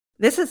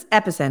This is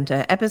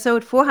Epicenter,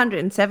 episode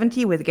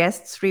 470 with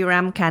guest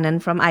Sriram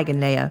Kannan from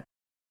Eigenlayer.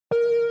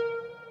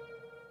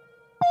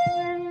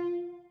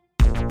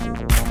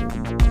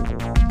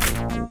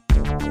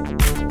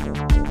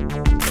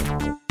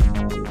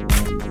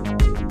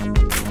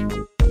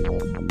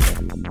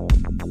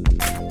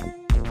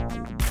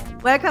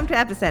 Welcome to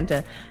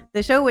Epicenter,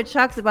 the show which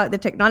talks about the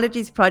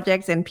technologies,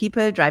 projects, and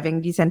people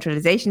driving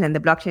decentralization and the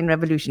blockchain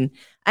revolution.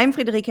 I'm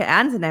Friederike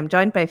Ernst, and I'm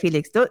joined by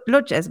Felix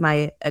Lutsch as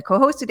my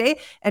co-host today,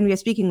 and we are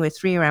speaking with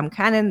Sriram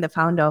Kannan, the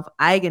founder of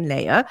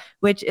Eigenlayer,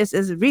 which is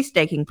a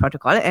restaking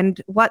protocol,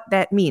 and what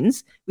that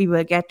means we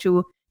will get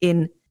to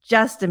in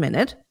just a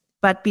minute.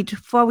 But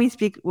before we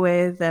speak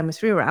with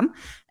Sriram,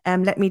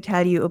 let me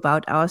tell you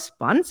about our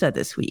sponsor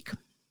this week.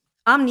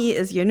 Omni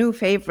is your new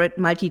favorite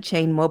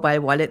multi-chain mobile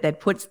wallet that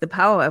puts the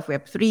power of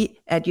Web3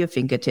 at your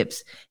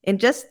fingertips. In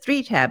just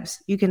 3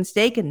 tabs, you can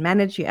stake and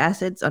manage your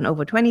assets on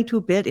over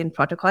 22 built-in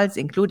protocols,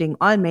 including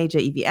all major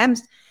EVMs,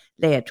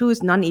 Layer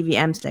 2s,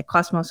 non-EVMs like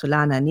Cosmos,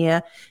 Solana,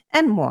 Near,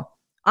 and more.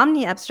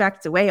 Omni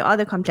abstracts away all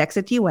the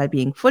complexity while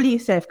being fully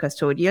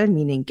self-custodial,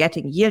 meaning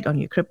getting yield on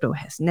your crypto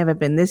has never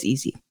been this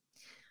easy.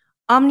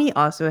 Omni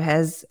also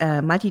has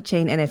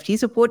multi-chain NFT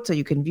support, so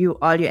you can view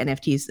all your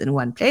NFTs in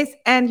one place,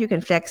 and you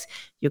can flex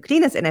your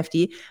cleanest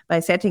NFT by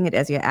setting it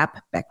as your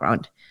app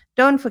background.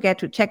 Don't forget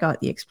to check out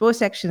the Explore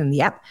section in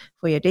the app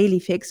for your daily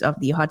fix of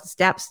the hottest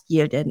dApps,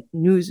 yield, and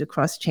news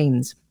across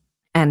chains.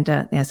 And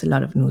there's a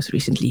lot of news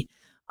recently.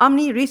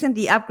 Omni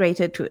recently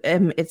upgraded to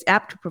its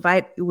app to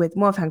provide you with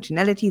more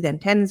functionality than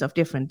tens of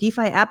different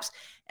DeFi apps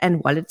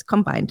and wallets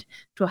combined.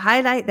 To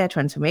highlight their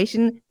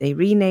transformation, they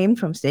renamed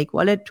from Stake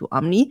Wallet to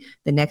Omni,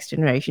 the next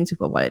generation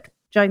super wallet.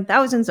 Join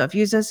thousands of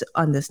users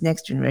on this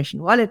next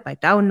generation wallet by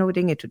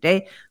downloading it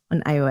today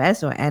on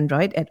iOS or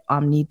Android at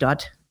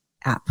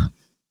omni.app.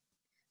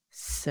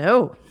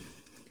 So,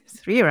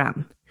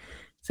 Sriram,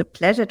 it's a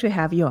pleasure to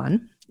have you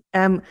on.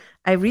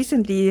 I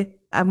recently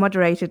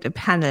moderated a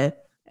panel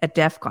at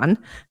DEF CON,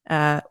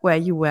 where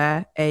you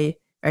were a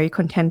very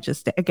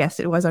contentious guest.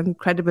 It was on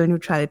credible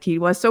neutrality.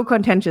 It was so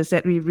contentious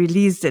that we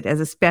released it as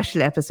a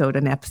special episode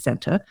on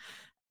Epicenter.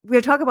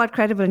 We'll talk about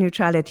credible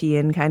neutrality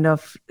and kind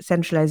of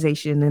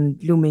centralization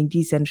and looming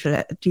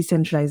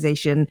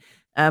decentralization.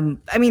 A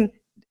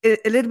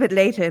little bit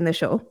later in the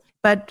show.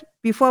 But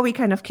before we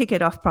kind of kick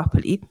it off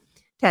properly,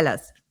 tell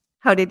us,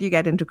 how did you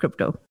get into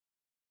crypto?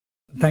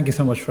 Thank you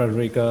so much,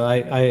 Friederike.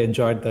 I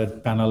enjoyed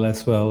that panel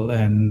as well.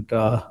 And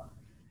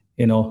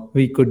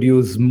we could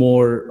use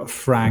more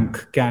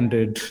frank,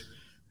 candid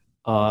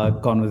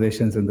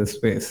conversations in this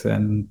space.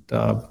 And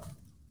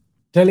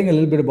telling a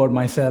little bit about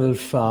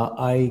myself,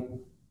 I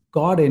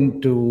got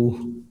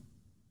into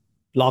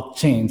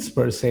blockchains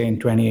per se in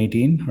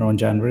 2018, around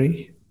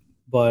January.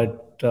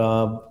 But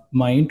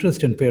my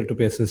interest in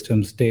peer-to-peer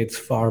systems dates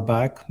far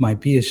back. My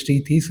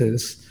PhD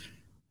thesis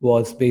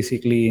was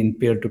basically in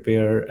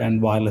peer-to-peer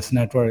and wireless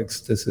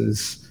networks. This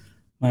is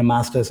my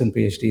master's and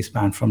PhD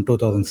span from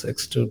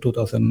 2006 to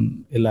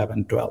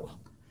 2011-12.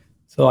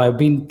 So I've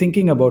been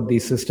thinking about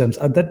these systems.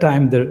 At that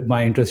time,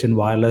 my interest in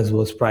wireless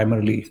was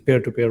primarily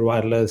peer-to-peer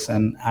wireless,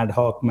 and ad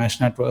hoc mesh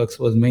networks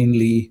was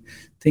mainly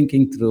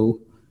thinking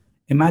through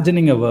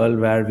imagining a world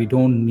where we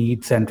don't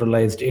need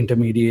centralized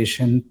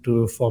intermediation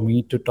for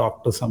me to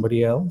talk to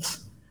somebody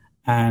else.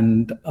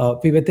 And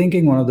we were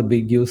thinking one of the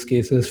big use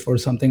cases for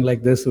something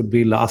like this would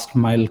be last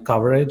mile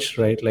coverage,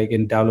 right? Like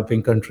in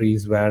developing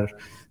countries where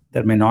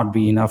there may not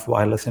be enough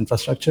wireless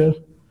infrastructure.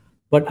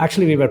 But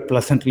actually, we were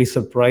pleasantly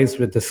surprised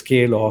with the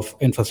scale of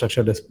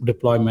infrastructure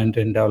deployment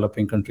in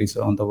developing countries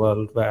around the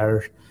world,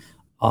 where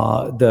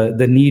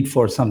the need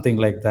for something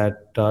like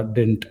that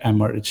didn't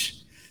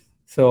emerge.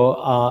 So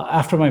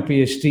after my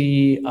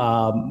PhD,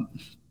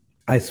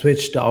 I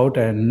switched out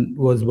and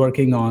was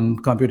working on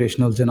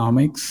computational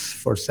genomics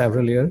for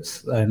several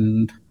years,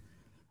 and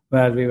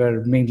where we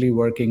were mainly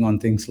working on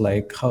things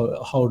like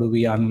how do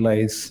we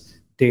analyze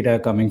data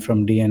coming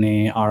from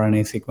DNA,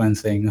 RNA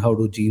sequencing, how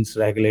do genes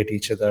regulate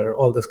each other,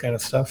 all this kind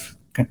of stuff,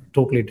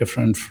 totally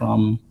different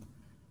from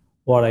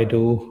what I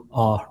do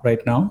right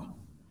now.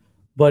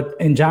 But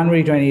in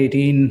January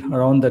 2018,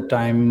 around that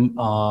time,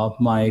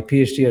 my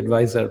PhD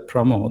advisor,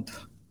 Pramod,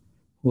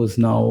 who's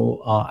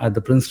now at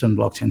the Princeton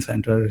Blockchain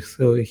Center,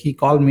 so he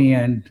called me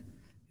and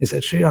he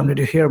said, Sriram, did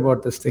you hear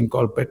about this thing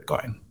called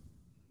Bitcoin?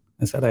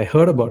 I said, I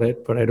heard about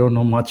it, but I don't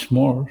know much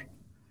more.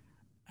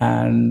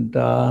 And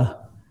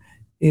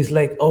is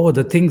like,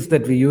 the things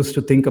that we used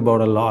to think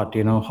about a lot,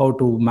 how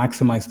to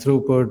maximize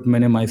throughput,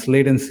 minimize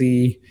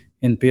latency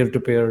in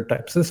peer-to-peer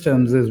type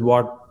systems is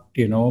what,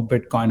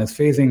 Bitcoin is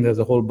facing. There's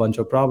a whole bunch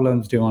of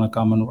problems. Do you want to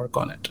come and work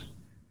on it?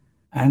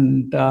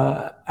 And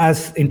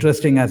as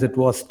interesting as it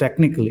was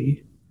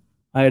technically,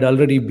 I had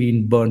already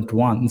been burnt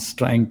once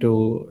trying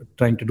to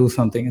do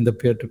something in the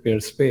peer-to-peer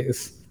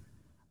space.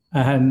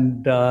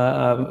 And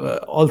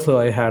also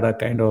I had a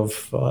kind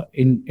of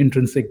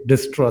intrinsic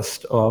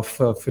distrust of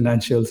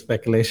financial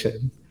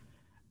speculation.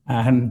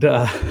 And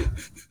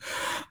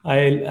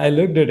I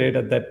looked at it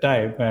at that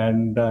time,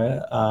 and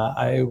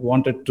I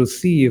wanted to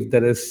see if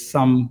there is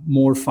some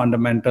more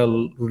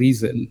fundamental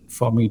reason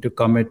for me to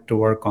commit to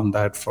work on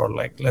that for,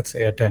 like, let's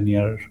say, a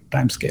 10-year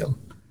timescale.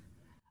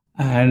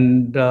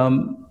 And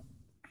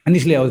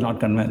initially, I was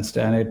not convinced,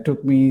 and it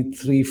took me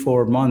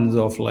 3-4 months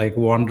of like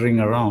wandering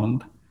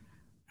around.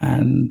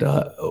 And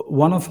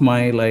one of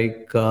my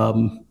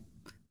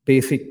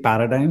basic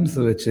paradigms,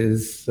 which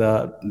is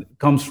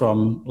comes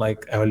from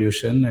like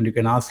evolution, and you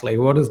can ask, like,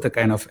 what is the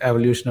kind of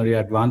evolutionary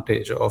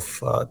advantage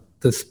of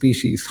the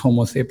species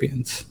Homo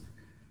sapiens?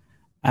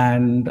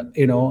 And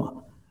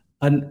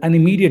an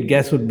immediate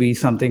guess would be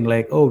something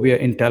like, oh, we are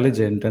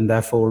intelligent, and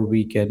therefore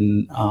we've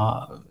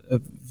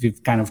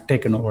kind of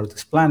taken over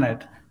this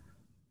planet.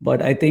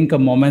 But I think a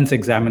moment's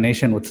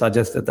examination would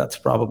suggest that that's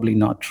probably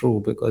not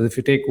true, because if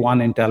you take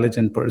one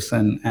intelligent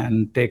person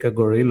and take a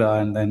gorilla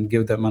and then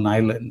give them an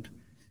island,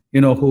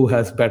 who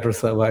has better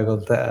survival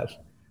there?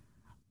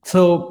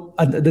 So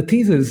the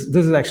thesis,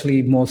 this is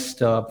actually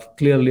most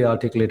clearly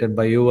articulated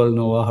by Yuval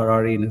Noah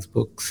Harari in his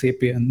book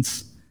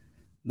Sapiens,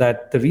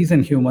 that the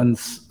reason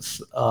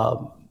humans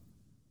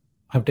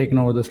have taken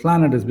over this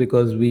planet is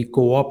because we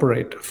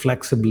cooperate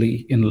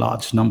flexibly in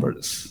large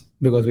numbers.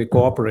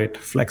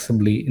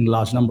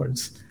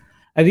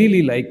 I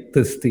really like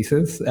this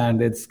thesis,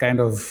 and it's kind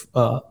of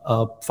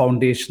a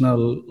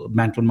foundational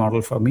mental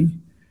model for me.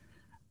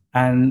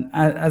 And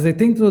as I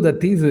think through the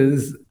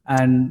thesis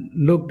and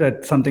looked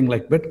at something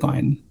like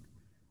Bitcoin,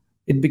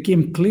 it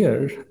became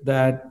clear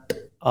that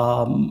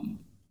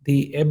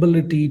the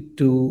ability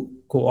to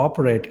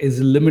cooperate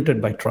is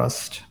limited by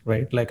trust,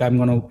 right? Like, I'm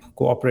going to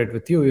cooperate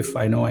with you if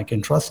I know I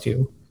can trust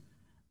you.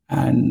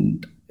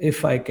 And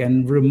if I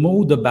can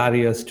remove the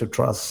barriers to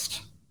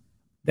trust,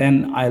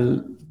 then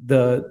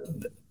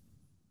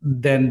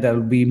then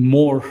there'll be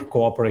more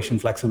cooperation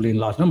flexibly in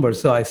large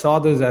numbers. So I saw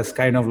this as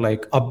kind of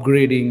like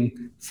upgrading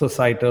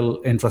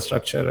societal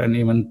infrastructure and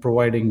even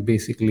providing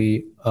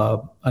basically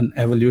an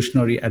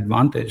evolutionary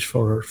advantage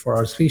for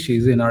our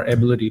species in our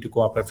ability to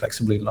cooperate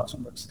flexibly in large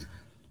numbers.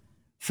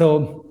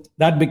 So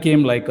that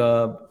became like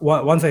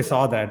once I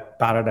saw that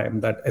paradigm,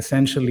 that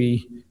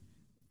essentially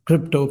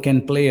crypto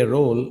can play a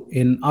role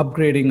in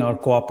upgrading our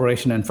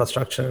cooperation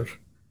infrastructure,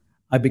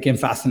 I became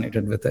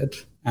fascinated with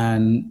it.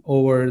 And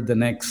over the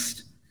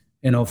next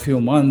few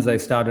months, I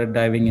started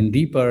diving in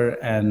deeper.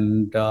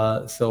 And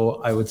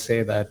so I would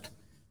say that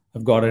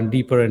I've gotten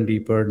deeper and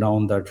deeper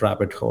down that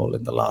rabbit hole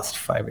in the last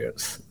 5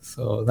 years.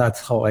 So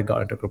that's how I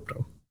got into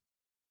crypto.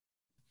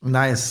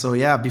 Nice. So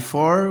yeah,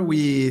 before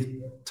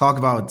we talk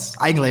about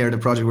Eigenlayer, the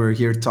project we're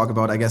here to talk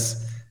about, I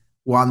guess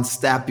one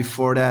step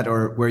before that,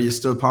 or where you're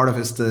still part of,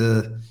 is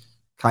the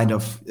kind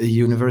of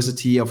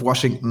University of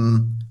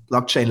Washington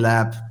blockchain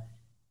lab.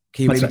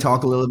 Can you maybe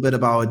talk a little bit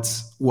about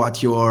what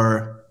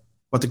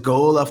the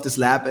goal of this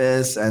lab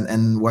is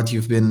and what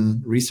you've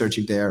been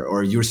researching there,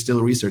 or you're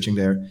still researching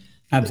there?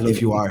 Absolutely.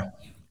 If you are.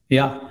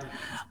 Yeah.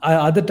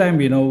 At the time,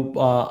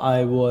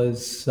 I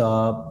was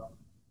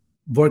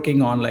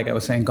working on, like I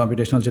was saying,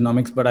 computational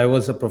genomics, but I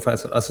was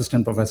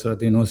assistant professor at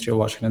the University of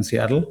Washington,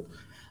 Seattle.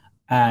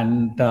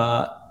 And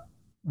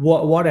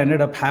what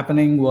ended up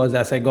happening was,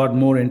 as I got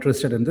more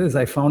interested in this,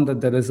 I found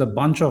that there is a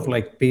bunch of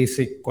like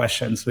basic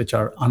questions which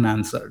are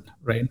unanswered,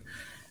 right?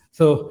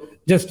 So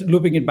just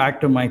looping it back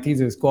to my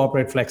thesis,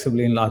 cooperate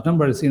flexibly in large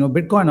numbers,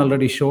 Bitcoin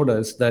already showed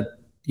us that,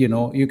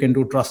 you can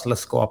do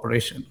trustless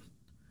cooperation.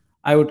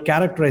 I would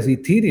characterize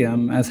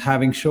Ethereum as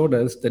having showed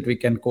us that we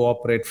can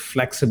cooperate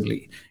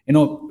flexibly. And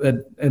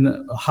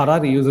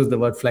Harari uses the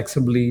word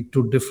flexibly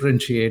to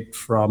differentiate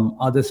from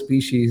other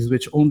species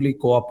which only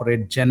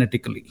cooperate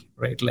genetically,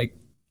 right? Like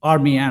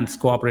army ants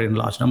cooperate in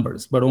large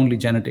numbers, but only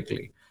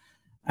genetically.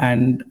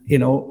 And,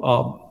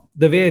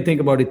 the way I think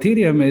about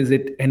Ethereum is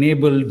it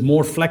enabled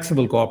more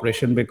flexible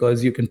cooperation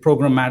because you can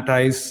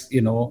programmatize,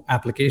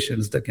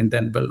 applications that can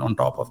then build on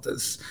top of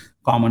this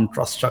common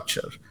trust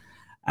structure.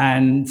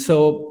 And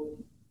so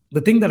the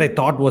thing that I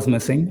thought was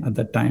missing at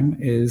that time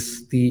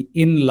is the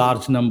in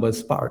large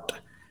numbers part.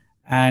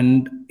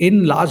 And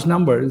in large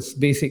numbers,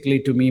 basically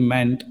to me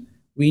meant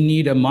we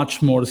need a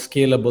much more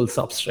scalable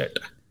substrate.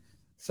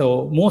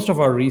 So most of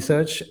our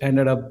research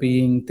ended up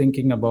being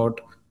thinking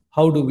about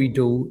how do we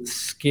do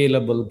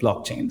scalable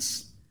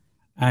blockchains?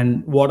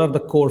 And what are the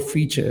core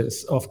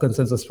features of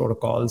consensus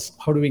protocols?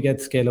 How do we get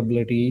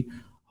scalability?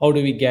 How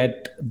do we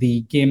get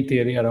the game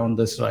theory around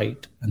this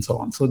right? And so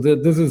on. So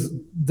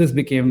this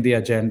became the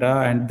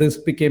agenda, and this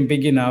became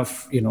big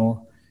enough,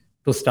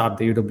 to start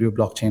the UW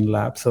Blockchain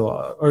Lab.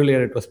 So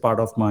earlier it was part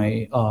of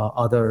my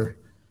other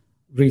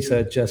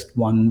research, just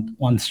one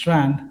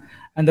strand.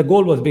 And the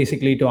goal was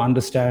basically to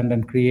understand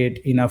and create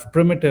enough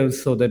primitives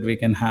so that we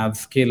can have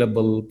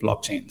scalable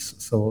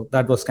blockchains. So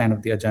that was kind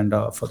of the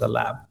agenda for the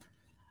lab.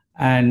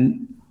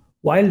 And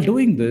while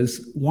doing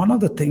this, one of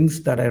the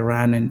things that I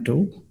ran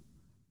into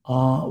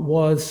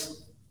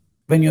was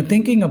when you're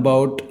thinking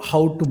about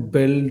how to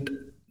build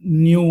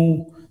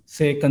new,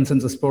 say,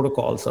 consensus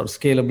protocols or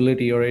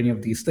scalability or any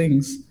of these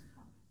things,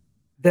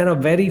 there are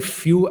very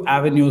few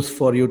avenues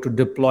for you to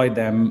deploy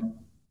them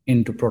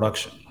into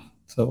production.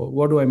 So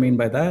what do I mean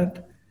by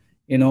that?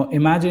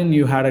 Imagine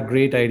you had a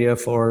great idea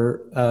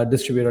for a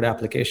distributed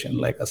application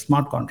like a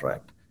smart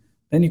contract.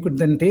 Then you could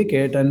then take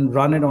it and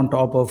run it on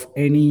top of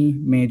any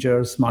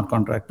major smart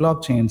contract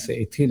blockchain,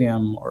 say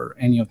Ethereum or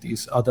any of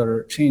these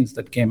other chains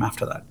that came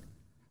after that.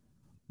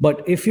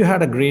 But if you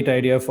had a great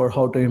idea for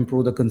how to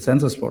improve the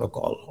consensus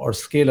protocol or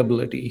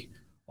scalability,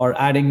 or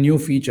adding new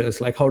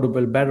features like how to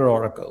build better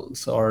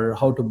oracles or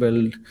how to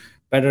build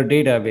better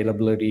data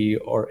availability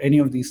or any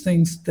of these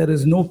things, there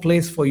is no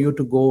place for you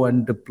to go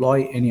and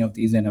deploy any of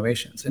these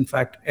innovations. In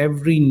fact,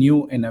 every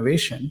new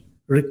innovation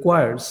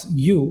requires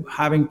you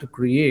having to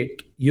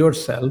create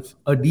yourself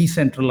a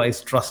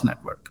decentralized trust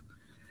network.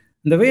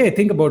 And the way I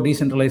think about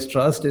decentralized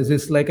trust is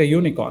it's like a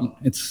unicorn.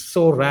 It's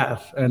so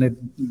rare and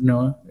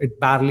it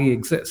barely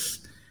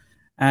exists.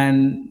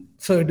 And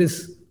so it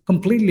is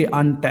completely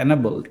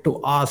untenable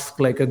to ask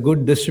like a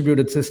good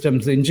distributed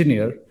systems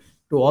engineer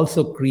to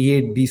also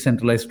create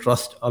decentralized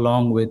trust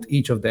along with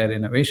each of their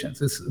innovations.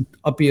 This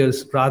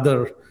appears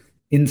rather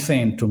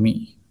insane to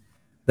me,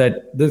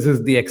 that this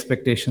is the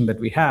expectation that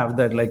we have,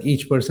 that like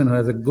each person who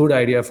has a good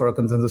idea for a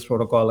consensus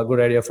protocol, a good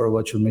idea for a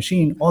virtual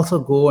machine, also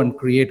go and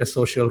create a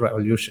social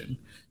revolution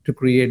to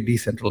create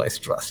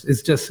decentralized trust.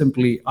 It's just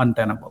simply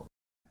untenable.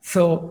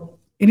 So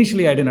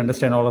initially, I didn't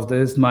understand all of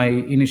this. My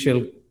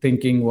initial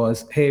thinking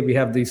was, hey, we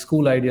have these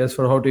cool ideas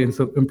for how to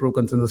improve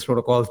consensus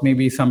protocols.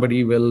 Maybe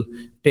somebody will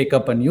take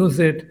up and use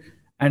it.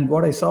 And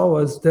what I saw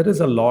was there is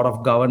a lot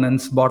of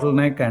governance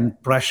bottleneck and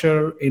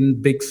pressure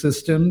in big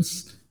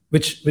systems,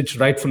 which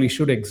rightfully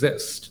should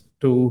exist.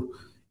 To,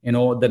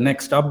 the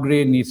next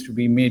upgrade needs to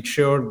be made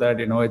sure that,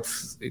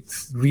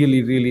 it's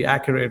really, really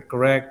accurate,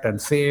 correct,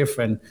 and safe.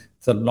 And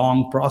it's a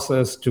long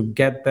process to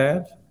get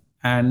there.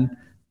 And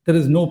there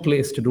is no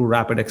place to do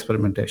rapid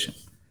experimentation.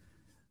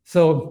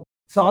 So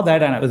saw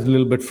that, and I was a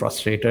little bit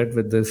frustrated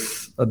with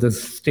this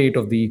state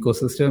of the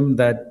ecosystem,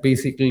 that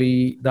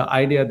basically the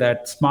idea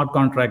that smart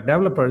contract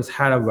developers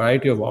had a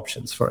variety of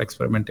options for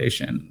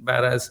experimentation,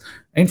 whereas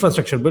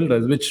infrastructure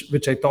builders,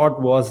 which I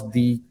thought was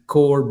the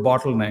core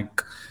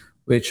bottleneck,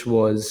 which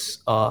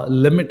was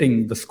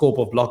limiting the scope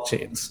of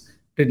blockchains,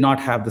 did not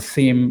have the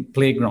same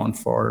playground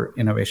for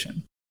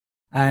innovation.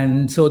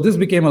 And so this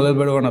became a little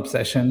bit of an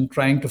obsession,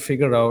 trying to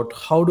figure out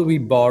how do we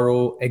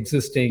borrow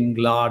existing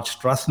large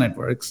trust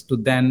networks to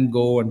then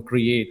go and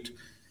create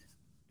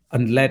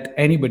and let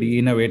anybody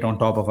innovate on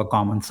top of a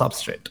common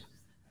substrate.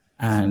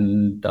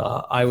 And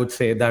I would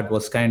say that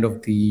was kind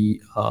of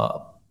the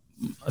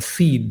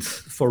seeds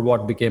for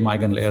what became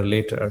EigenLayer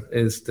later,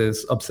 is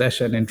this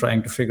obsession in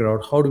trying to figure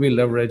out how do we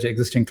leverage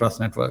existing trust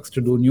networks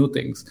to do new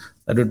things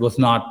that it was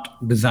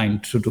not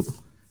designed to do.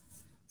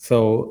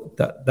 So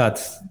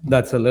that's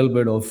a little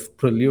bit of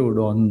prelude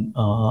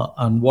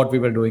on what we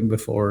were doing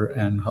before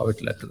and how it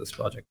led to this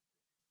project.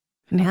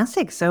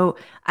 Fantastic. So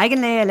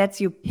EigenLayer lets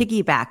you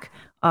piggyback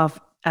off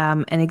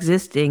an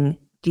existing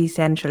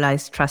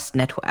decentralized trust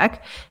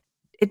network.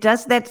 It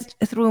does that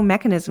through a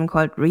mechanism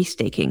called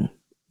restaking.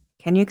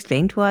 Can you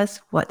explain to us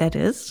what that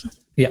is?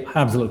 Yeah,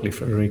 absolutely,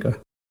 Frederica.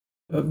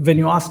 When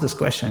you ask this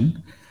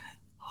question,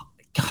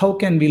 how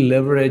can we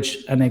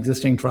leverage an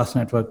existing trust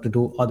network to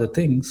do other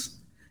things?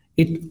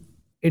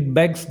 It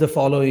begs the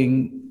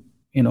following,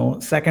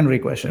 secondary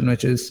question,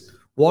 which is,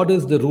 what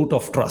is the root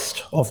of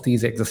trust of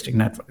these existing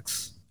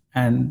networks?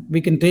 And we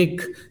can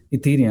take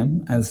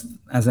Ethereum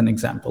as an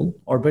example,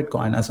 or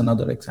Bitcoin as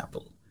another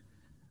example.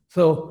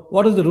 So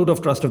what is the root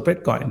of trust of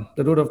Bitcoin?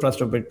 The root of trust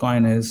of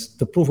Bitcoin is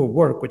the proof of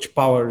work, which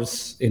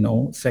powers,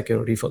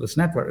 security for this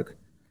network.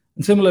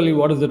 And similarly,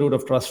 what is the root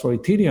of trust for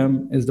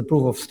Ethereum is the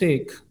proof of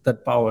stake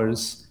that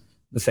powers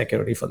the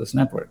security for this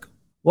network.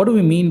 What do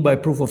we mean by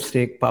proof of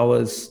stake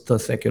powers the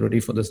security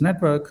for this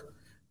network?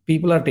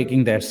 People are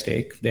taking their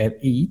stake, their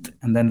ETH,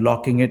 and then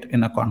locking it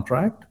in a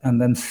contract,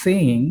 and then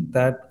saying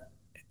that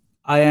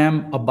I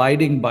am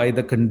abiding by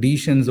the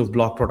conditions of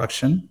block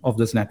production of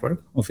this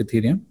network, of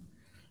Ethereum.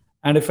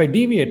 And if I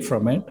deviate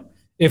from it,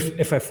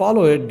 if I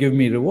follow it, give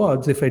me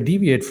rewards. If I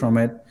deviate from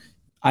it,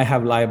 I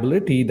have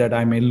liability that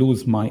I may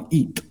lose my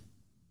ETH.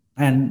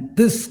 And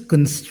this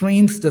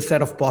constrains the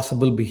set of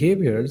possible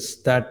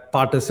behaviors that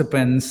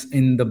participants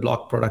in the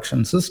block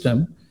production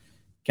system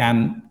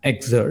can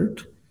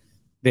exert.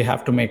 They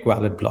have to make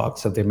valid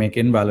blocks. If they make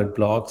invalid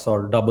blocks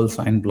or double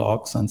signed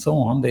blocks and so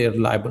on, they are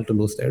liable to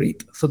lose their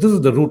ETH. So this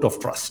is the root of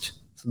trust.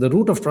 So the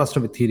root of trust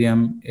of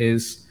Ethereum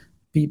is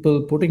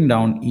people putting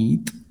down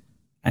ETH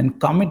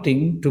and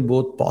committing to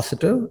both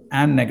positive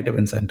and negative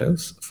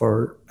incentives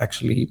for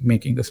actually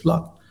making this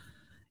block.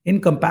 In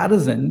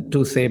comparison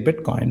to, say,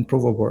 Bitcoin,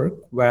 proof of work,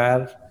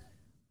 where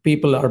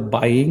people are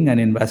buying and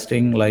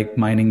investing like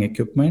mining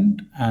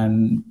equipment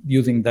and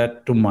using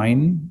that to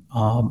mine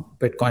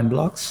Bitcoin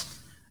blocks.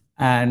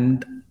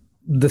 And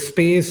the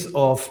space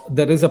of,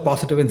 there is a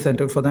positive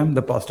incentive for them.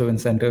 The positive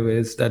incentive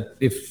is that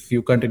if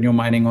you continue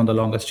mining on the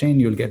longest chain,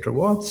 you'll get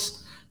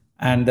rewards.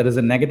 And there is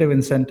a negative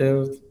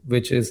incentive,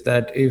 which is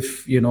that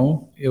if you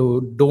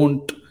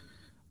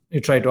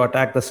try to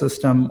attack the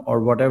system or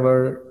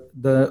whatever,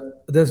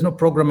 there's no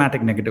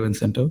programmatic negative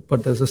incentive,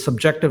 but there's a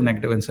subjective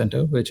negative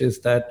incentive, which is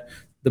that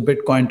the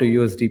Bitcoin to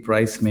USD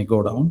price may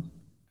go down,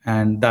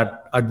 and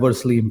that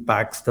adversely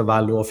impacts the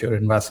value of your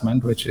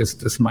investment, which is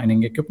this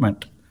mining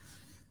equipment.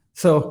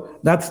 So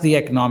that's the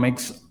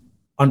economics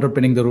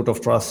underpinning the root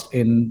of trust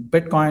in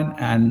Bitcoin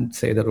and,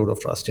 say, the root of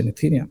trust in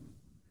Ethereum.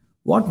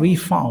 What we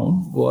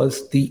found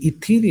was the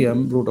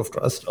Ethereum root of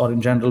trust, or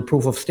in general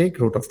proof of stake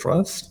root of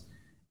trust,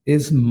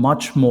 is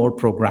much more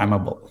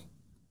programmable.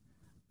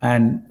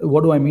 And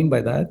what do I mean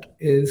by that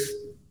is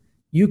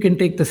you can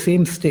take the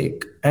same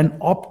stake and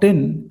opt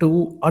in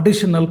to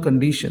additional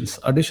conditions,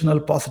 additional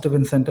positive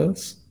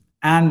incentives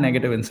and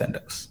negative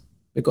incentives,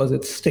 because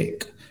it's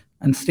stake.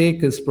 And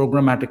stake is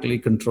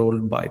programmatically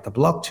controlled by the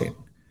blockchain.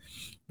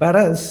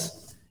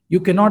 Whereas you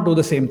cannot do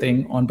the same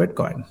thing on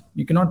Bitcoin.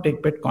 You cannot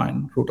take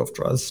Bitcoin root of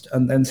trust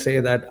and then say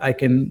that I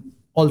can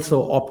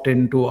also opt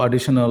into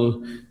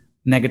additional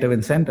negative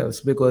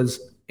incentives,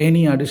 because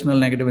any additional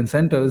negative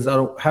incentives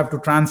have to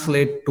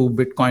translate to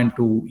Bitcoin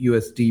to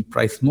USD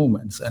price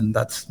movements, and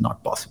that's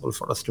not possible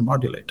for us to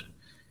modulate.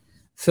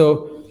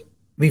 So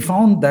we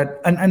found that,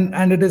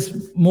 and it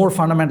is more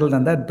fundamental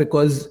than that,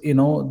 because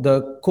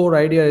the core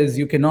idea is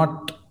the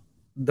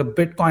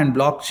Bitcoin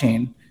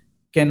blockchain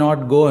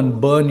cannot go and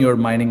burn your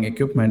mining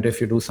equipment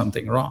if you do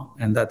something wrong,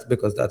 and that's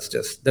because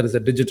there is a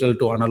digital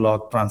to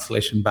analog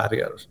translation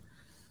barrier.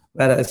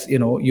 Whereas,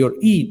 your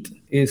ETH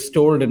is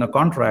stored in a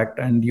contract,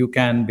 and you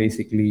can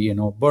basically,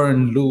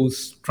 burn,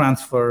 lose,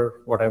 transfer,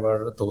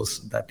 whatever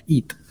that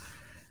ETH.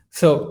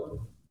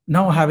 So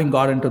now, having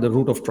got into the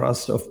root of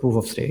trust of proof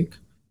of stake,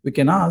 we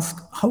can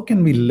ask, how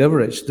can we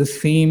leverage the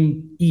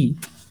same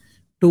ETH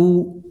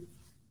to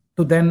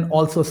then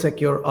also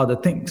secure other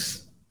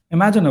things?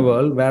 Imagine a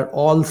world where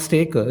all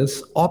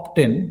stakers opt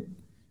in,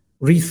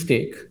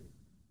 restake,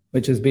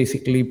 which is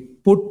basically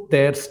commit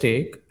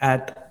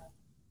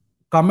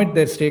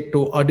their stake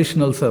to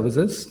additional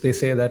services. They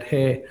say that,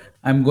 hey,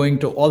 I'm going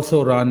to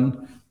also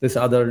run this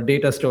other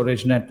data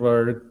storage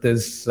network,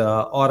 this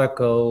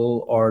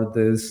Oracle, or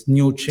this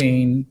new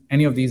chain,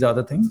 any of these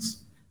other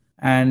things.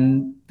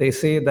 And they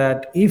say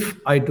that if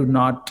I do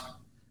not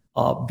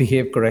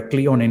behave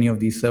correctly on any of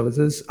these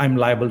services, I'm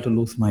liable to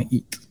lose my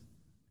ETH.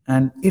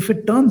 And if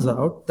it turns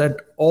out that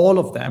all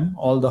of them,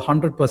 all the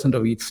 100%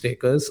 of ETH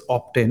stakers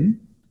opt in,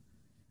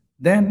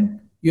 then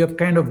you have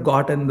kind of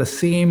gotten the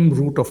same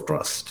root of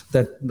trust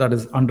that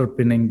is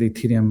underpinning the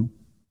Ethereum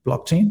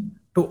blockchain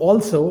to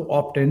also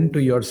opt in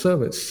to your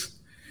service.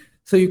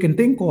 So you can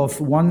think of,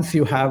 once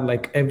you have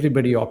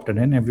everybody opted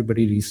in,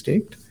 everybody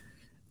restaked,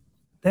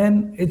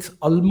 then it's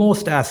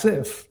almost as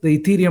if the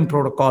Ethereum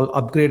protocol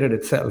upgraded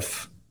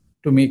itself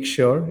to make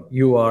sure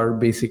you are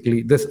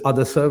basically, this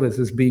other service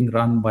is being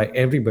run by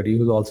everybody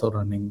who's also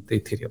running the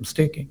Ethereum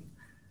staking.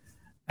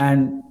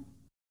 And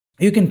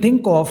you can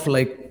think of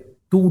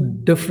two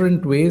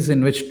different ways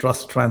in which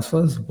trust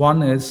transfers.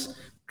 One is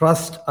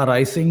trust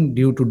arising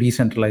due to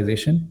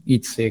decentralization.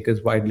 Each stake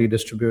is widely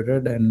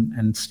distributed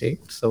and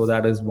staked. So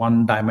that is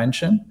one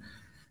dimension.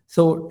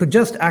 So to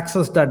just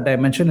access that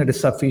dimension, it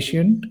is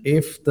sufficient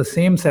if the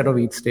same set of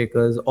ETH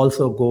stakers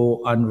also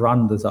go and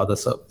run this other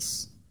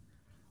service.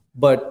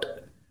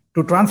 But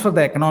to transfer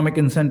the economic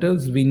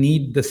incentives, we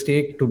need the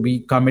stake to be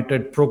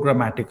committed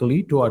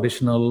programmatically to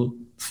additional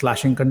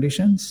slashing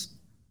conditions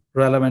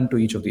relevant to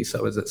each of these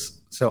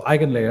services. So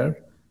EigenLayer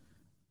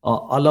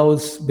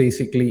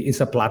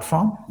is a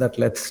platform that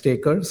lets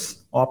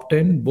stakers opt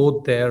in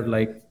both their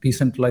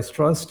decentralized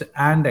trust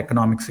and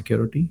economic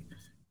security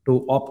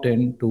to opt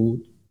in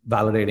to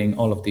validating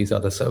all of these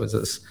other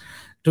services.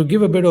 To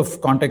give a bit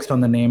of context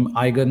on the name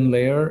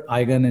EigenLayer,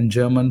 Eigen in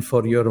German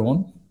for your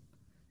own,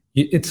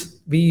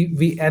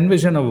 we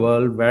envision a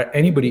world where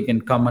anybody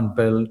can come and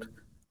build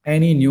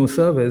any new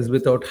service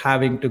without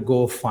having to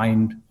go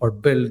find or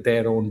build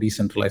their own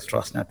decentralized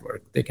trust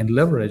network. They can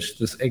leverage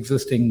this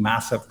existing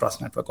massive trust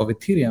network of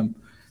Ethereum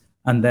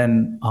and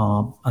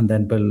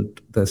then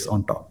build this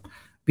on top.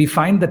 We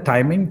find the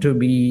timing to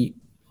be,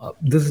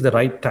 this is the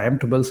right time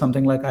to build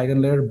something like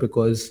EigenLayer,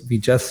 because we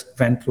just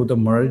went through the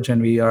merge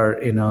and we are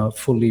in a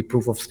fully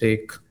proof of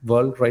stake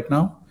world right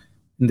now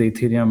in the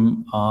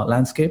Ethereum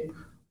landscape,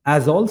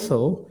 as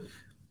also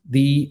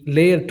the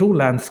layer 2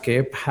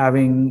 landscape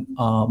having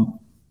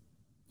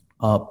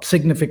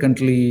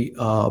significantly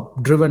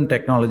driven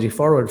technology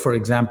forward, for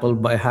example,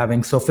 by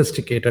having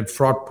sophisticated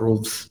fraud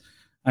proofs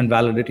and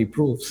validity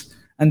proofs.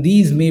 And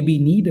these may be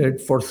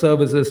needed for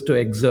services to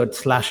exert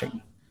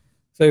slashing.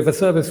 So if a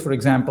service, for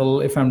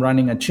example, if I'm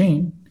running a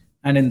chain,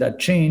 and in that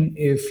chain,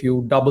 if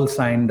you double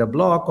signed a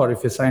block or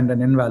if you signed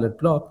an invalid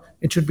block,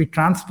 it should be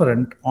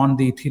transparent on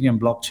the Ethereum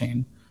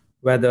blockchain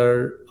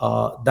whether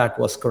that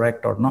was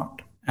correct or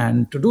not.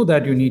 And to do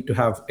that, you need to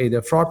have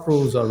either fraud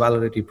proofs or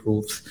validity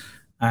proofs.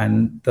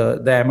 And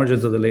the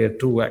emergence of the layer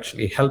 2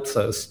 actually helps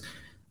us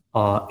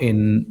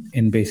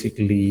in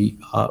basically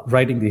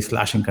writing these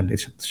slashing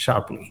conditions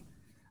sharply.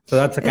 So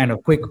that's a kind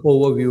of quick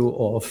overview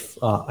of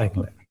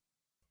EigenLayer.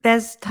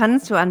 There's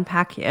tons to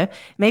unpack here.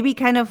 Maybe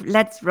kind of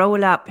let's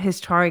roll up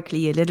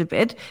historically a little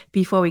bit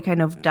before we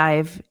kind of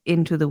dive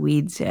into the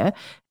weeds here.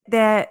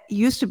 There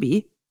used to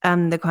be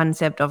the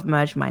concept of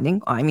merge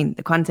mining, or I mean,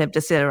 the concept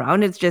is still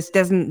around. It just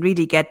doesn't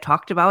really get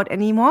talked about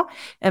anymore.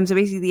 So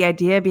basically the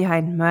idea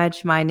behind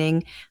merge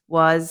mining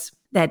was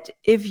that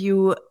if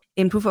you,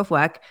 in proof of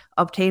work,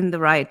 obtain the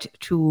right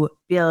to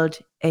build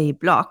a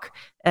block,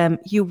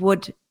 you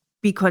would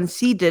be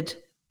conceded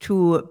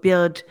to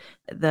build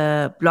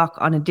the block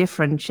on a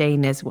different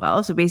chain as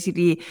well. So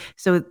basically,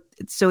 so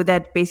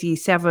that basically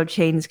several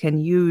chains can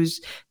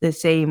use the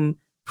same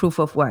proof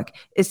of work.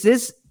 Is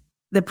this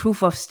the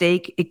proof of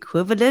stake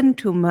equivalent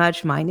to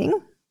merge mining?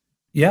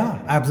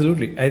 Yeah,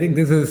 absolutely. I think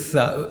this is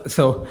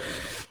so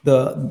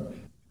the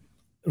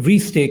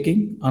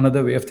restaking.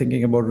 Another way of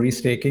thinking about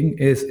restaking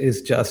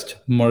is just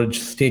merge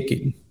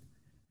staking,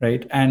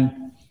 right? And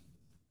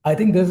I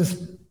think this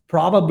is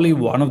probably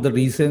one of the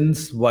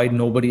reasons why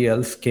nobody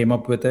else came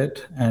up with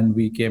it and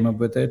we came up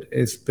with it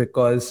is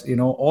because,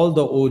 all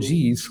the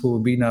OGs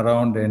who've been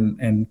around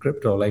in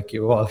crypto, like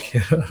you all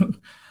here,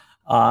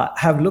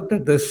 have looked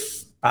at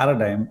this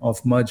paradigm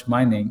of merge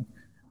mining.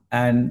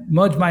 And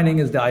merge mining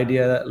is the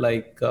idea,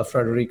 like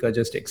Friederike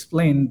just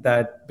explained,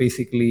 that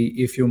basically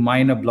if you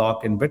mine a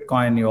block in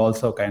Bitcoin, you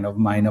also kind of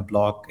mine a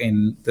block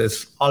in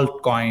this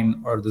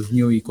altcoin or this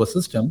new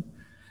ecosystem.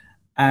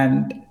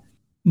 And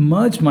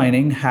merge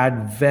mining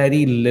had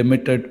very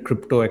limited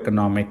crypto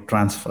economic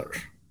transfer.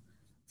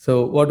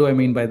 So what do I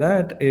mean by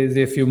that is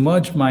if you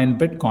merge mine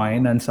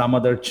Bitcoin and some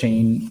other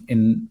chain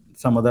in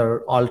some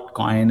other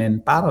altcoin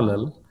in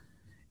parallel,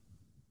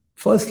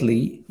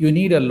 firstly, you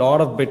need a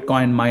lot of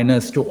Bitcoin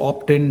miners to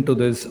opt into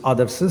this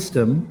other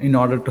system in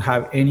order to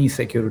have any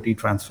security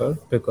transfer,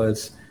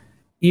 because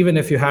even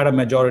if you had a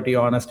majority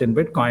honest in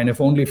Bitcoin, if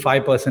only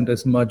 5%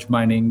 is merge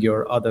mining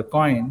your other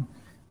coin,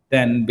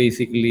 then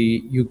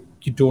basically you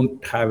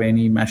don't have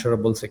any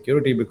measurable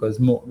security, because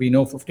we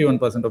know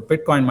 51% of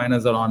Bitcoin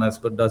miners are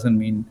honest, but doesn't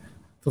mean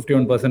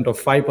 51% of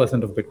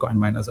 5% of Bitcoin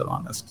miners are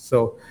honest.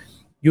 So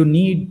you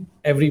need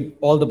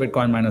all the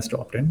Bitcoin miners to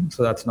opt in.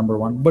 So that's number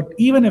one. But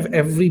even if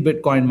every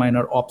Bitcoin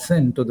miner opts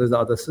in to this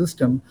other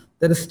system,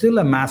 there is still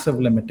a massive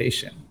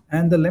limitation.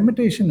 And the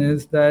limitation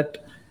is that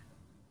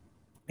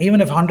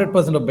even if 100%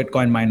 of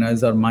Bitcoin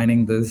miners are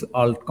mining this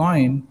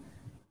altcoin,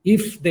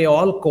 if they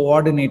all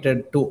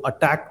coordinated to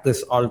attack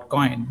this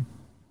altcoin,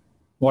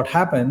 what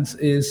happens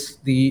is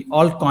the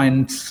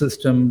altcoin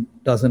system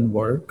doesn't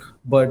work,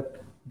 but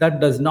that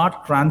does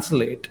not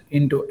translate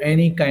into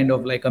any kind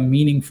of like a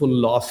meaningful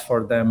loss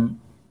for them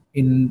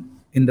in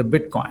the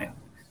Bitcoin,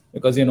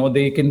 because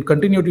they can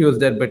continue to use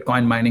their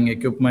Bitcoin mining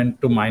equipment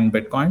to mine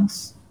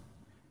Bitcoins.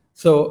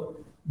 So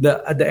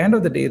at the end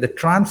of the day, the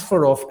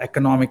transfer of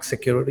economic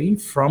security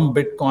from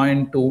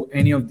Bitcoin to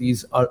any of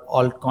these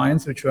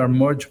altcoins which are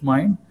merge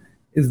mined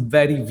is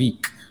very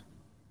weak.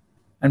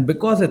 And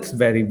because it's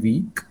very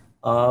weak,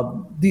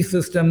 these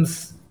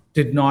systems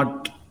did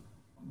not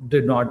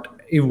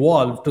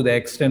evolve to the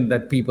extent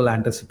that people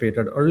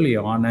anticipated early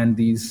on. And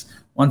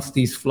once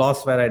these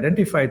flaws were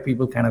identified,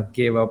 people kind of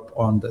gave up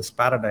on this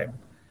paradigm.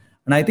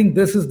 And I think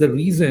this is the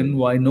reason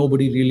why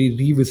nobody really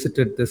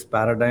revisited this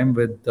paradigm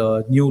with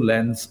the new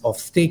lens of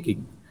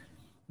staking.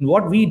 And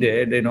what we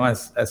did,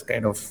 as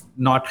kind of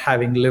not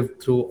having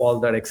lived through all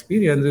that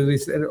experience, is we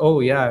said, oh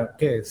yeah,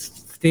 okay,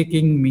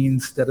 staking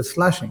means there is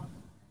slashing.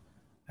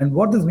 And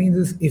what this means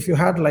is if you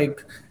had a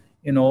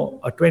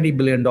 $20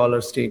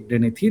 billion staked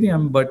in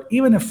Ethereum, but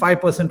even if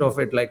 5% of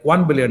it, like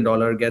 $1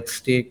 billion gets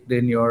staked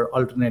in your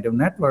alternative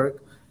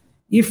network,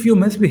 if you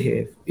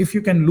misbehave, if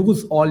you can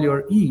lose all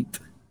your ETH,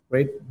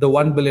 right, the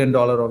 $1 billion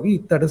of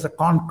ETH, that is a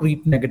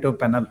concrete negative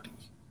penalty.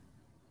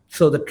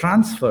 So the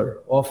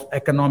transfer of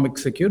economic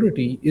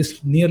security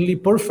is nearly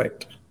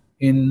perfect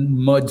in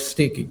merge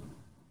staking,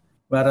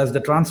 whereas the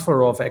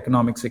transfer of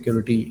economic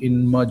security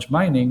in merge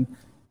mining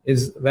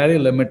is very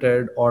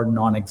limited or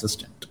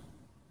non-existent.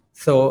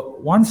 So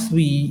once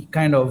we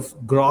kind of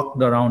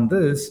grokked around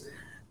this,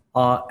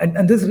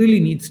 and this really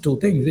needs two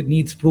things. It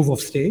needs proof of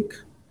stake.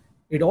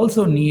 It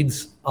also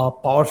needs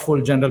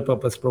powerful general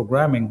purpose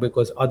programming,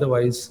 because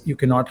otherwise you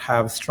cannot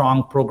have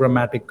strong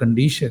programmatic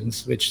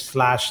conditions which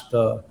slash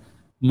the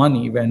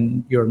money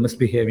when you're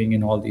misbehaving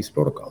in all these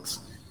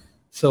protocols.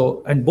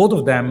 So, and both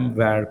of them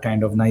were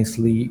kind of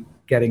nicely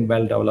getting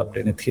well developed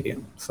in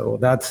Ethereum. So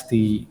that's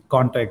the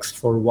context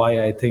for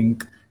why I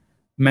think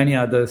many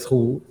others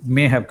who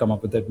may have come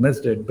up with it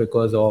missed it,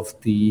 because of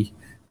the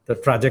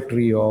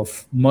trajectory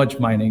of merge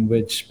mining,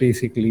 which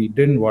basically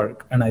didn't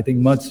work. And I think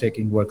merge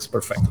staking works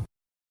perfectly.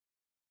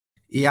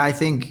 Yeah, I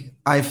think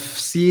I've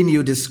seen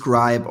you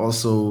describe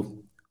also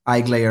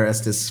EigenLayer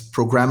as this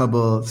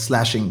programmable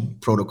slashing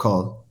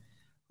protocol,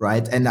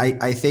 right? And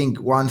I think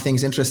one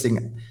thing's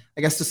interesting,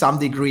 I guess to some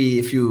degree,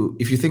 if you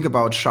think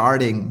about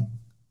sharding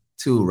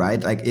too,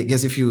 right? Like I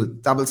guess if you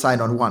double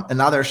sign on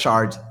another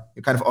shard,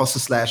 you kind of also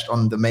slashed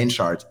on the main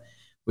shard,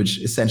 which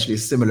essentially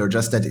is similar,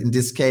 just that in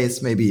this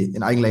case, maybe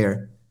in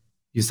EigenLayer,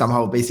 you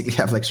somehow basically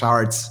have like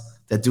shards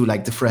that do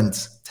like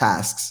different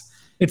tasks.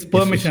 It's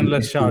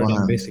permissionless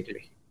sharding,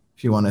 basically.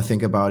 if you want to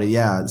think about it.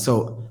 Yeah.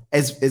 So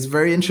it's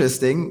very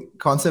interesting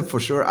concept for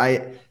sure.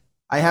 I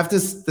have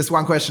this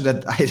one question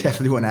that I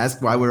definitely want to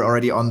ask while we're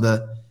already on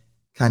the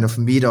kind of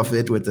meat of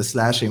it with the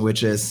slashing,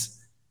 which is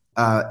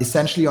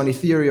essentially on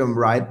Ethereum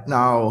right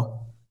now,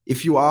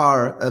 if you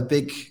are a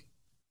big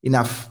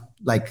enough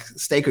like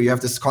staker, you have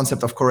this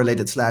concept of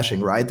correlated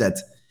slashing, right? That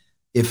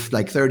if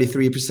like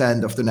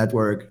 33% of the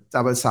network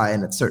double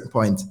sign at a certain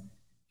point,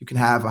 you can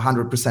have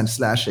 100%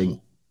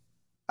 slashing.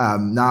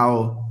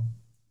 Now,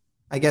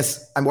 I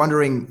guess I'm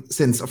wondering,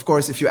 since of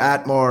course, if you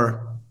add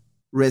more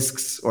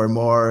risks or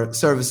more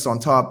services on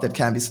top that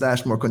can be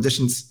slashed, more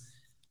conditions,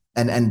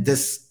 and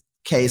this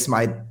case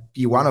might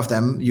be one of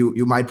them,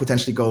 you might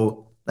potentially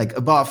go like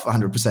above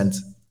 100%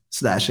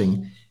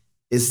 slashing.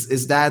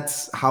 Is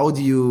that, how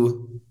do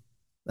you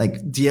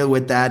like deal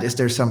with that? Is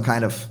there some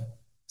kind of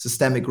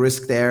systemic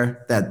risk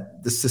there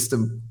that the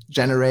system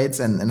generates,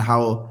 and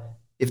how,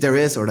 if there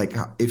is, or like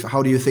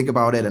how do you think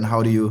about it, and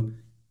how do you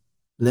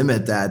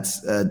limit that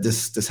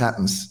this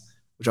happens,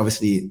 which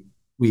obviously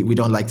we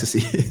don't like to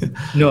see.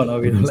 No,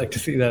 we don't like to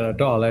see that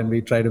at all, and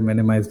we try to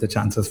minimize the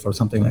chances for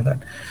something like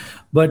that.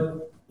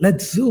 But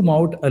let's zoom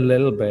out a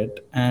little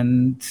bit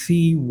and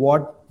see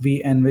what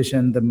we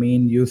envision the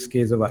main use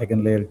case of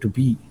EigenLayer to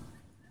be.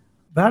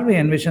 Where we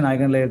envision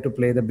EigenLayer to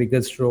play the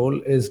biggest role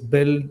is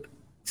build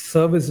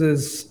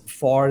services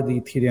for the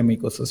Ethereum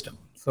ecosystem.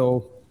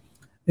 So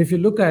if you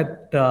look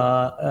at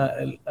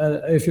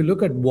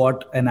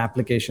what an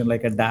application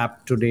like a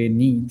dApp today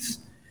needs,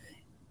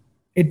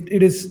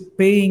 it is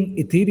paying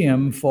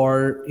Ethereum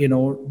for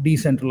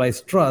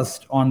decentralized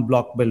trust on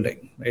block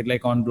building, right?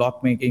 Like on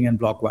block making and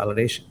block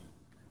validation.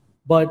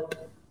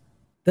 But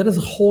there is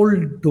a whole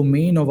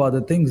domain of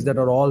other things that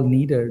are all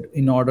needed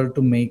in order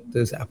to make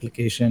this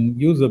application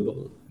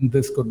usable.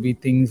 This could be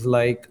things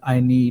like I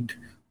need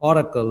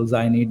oracles,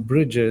 I need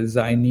bridges,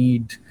 I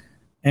need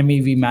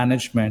MEV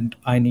management,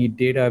 I need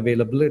data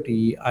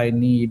availability, I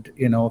need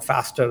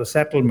faster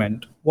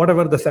settlement,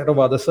 whatever the set of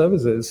other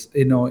services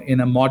in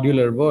a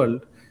modular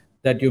world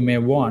that you may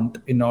want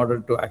in order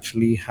to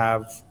actually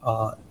have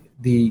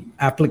the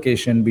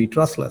application be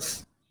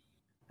trustless.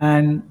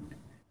 And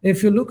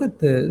if you look at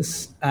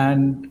this,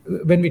 and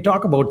when we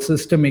talk about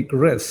systemic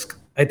risk,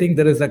 I think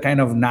there is a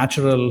kind of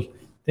natural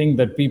thing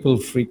that people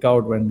freak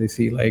out when they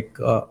see like,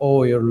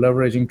 you're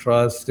leveraging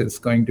trust, it's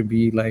going to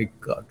be like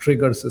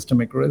trigger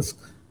systemic risk.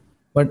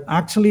 But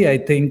actually, I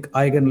think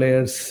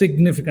EigenLayer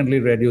significantly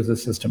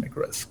reduces systemic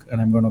risk.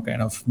 And I'm going to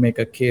kind of make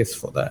a case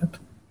for that.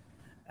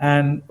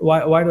 And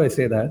why do I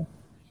say that?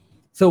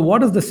 So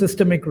what is the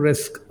systemic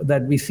risk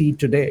that we see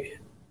today?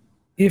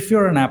 If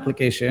you're an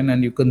application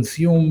and you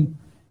consume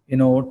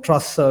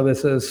trust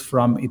services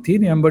from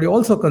Ethereum, but you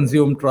also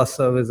consume trust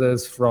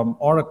services from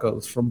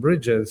oracles, from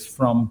bridges,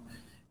 from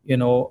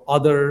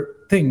other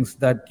things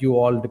that you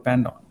all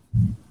depend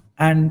on.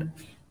 And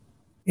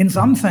in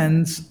some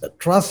sense,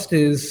 trust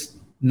is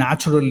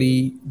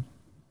naturally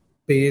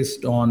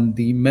based on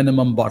the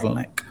minimum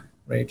bottleneck,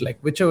 right? Like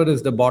whichever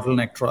is the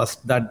bottleneck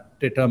trust, that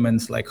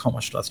determines like how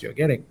much trust you're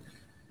getting.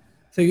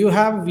 So you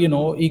have,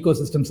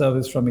 ecosystem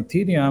service from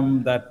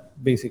Ethereum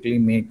that basically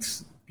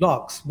makes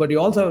blocks, but you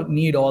also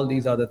need all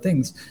these other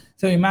things.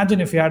 So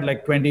imagine if you had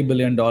like $20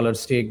 billion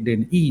staked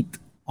in ETH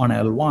on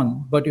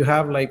L1, but you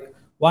have like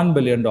 $1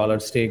 billion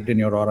staked in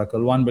your Oracle,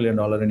 $1 billion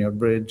in your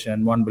bridge,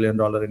 and $1 billion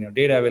in your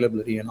data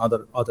availability and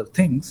other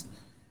things.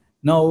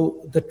 Now,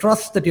 the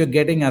trust that you're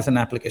getting as an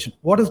application,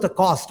 what is the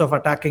cost of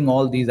attacking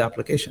all these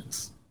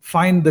applications?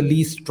 Find the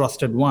least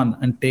trusted one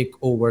and take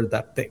over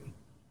that thing.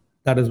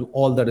 That is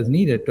all that is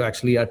needed to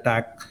actually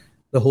attack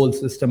the whole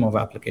system of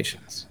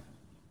applications.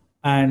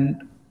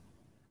 And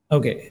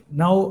okay,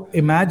 now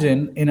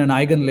imagine in an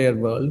EigenLayer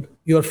world,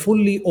 you're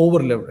fully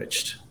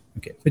over-leveraged,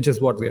 okay, which is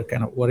what we are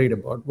kind of worried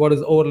about. What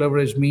does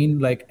over-leveraged mean?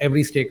 Like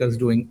every staker is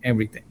doing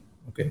everything,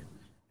 okay?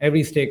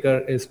 Every staker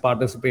is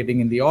participating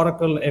in the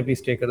Oracle, every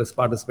staker is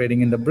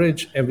participating in the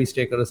bridge, every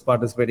staker is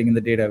participating in the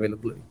data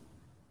availability.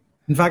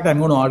 In fact, I'm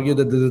going to argue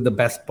that this is the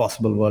best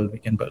possible world we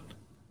can build.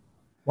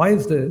 Why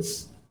is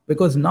this?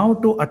 Because now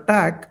to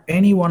attack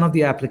any one of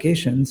the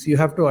applications, you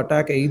have to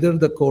attack either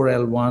the core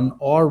L1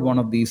 or one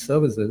of these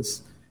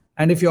services.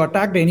 And if you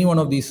attacked any one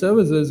of these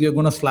services, you're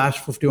going to slash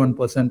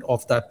 51%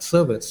 of that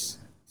service.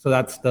 So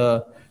that's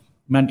the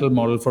mental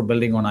model for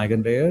building on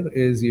EigenLayer,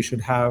 is you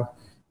should have,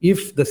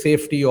 if the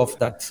safety of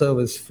that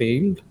service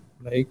failed,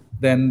 right,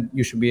 then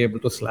you should be able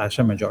to slash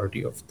a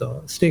majority of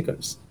the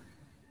stakers.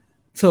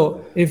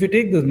 So if you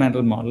take this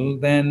mental model,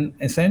 then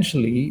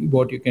essentially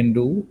what you can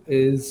do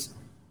is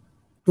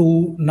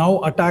to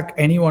now attack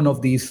any one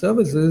of these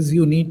services,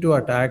 you need to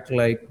attack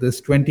like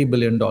this $20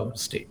 billion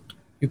stake.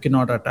 You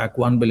cannot attack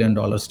 $1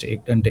 billion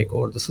stake and take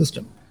over the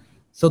system.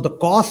 So the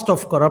cost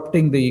of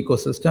corrupting the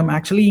ecosystem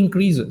actually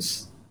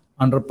increases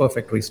under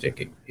perfect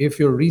restaking. If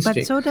you're restaking.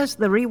 But so does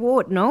the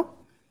reward, no?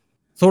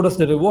 So does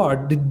the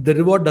reward. The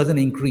reward doesn't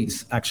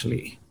increase,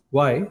 actually.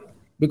 Why?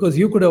 Because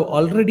you could have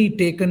already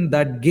taken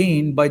that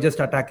gain by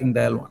just attacking the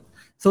L1.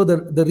 So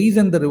the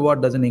reason the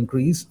reward doesn't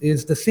increase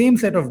is the same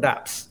set of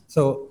dApps.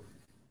 So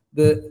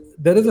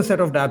there is a set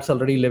of dApps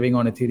already living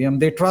on Ethereum.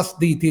 They trust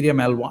the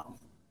Ethereum L1,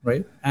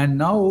 right? And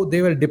now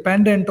they were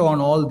dependent on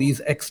all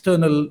these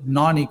external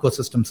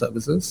non-ecosystem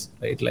services,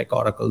 right? Like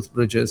oracles,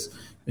 bridges,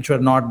 which were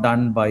not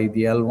done by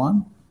the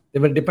L1. They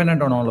were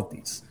dependent on all of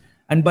these.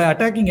 And by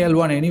attacking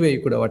L1 anyway,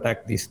 you could have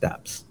attacked these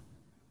dApps.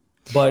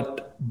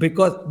 But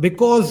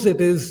because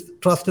it is,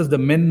 trust is the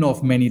min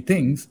of many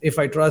things. If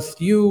I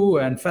trust you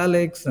and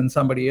Felix and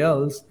somebody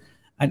else,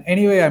 and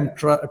anyway I'm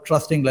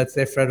trusting, let's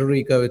say,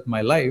 Frederica with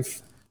my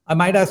life, I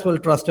might as well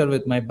trust her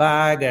with my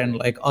bag and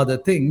like other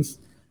things.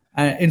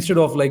 Instead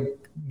of like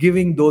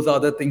giving those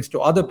other things to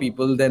other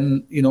people,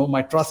 then,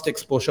 my trust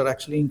exposure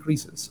actually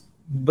increases.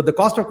 But the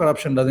cost of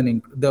corruption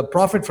the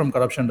profit from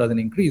corruption doesn't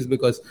increase,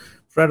 because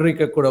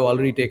Frederica could have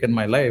already taken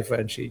my life,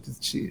 and she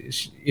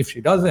if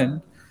she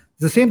doesn't,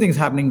 the same thing's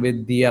happening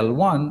with the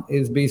L1.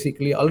 Is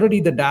basically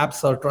already the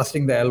dApps are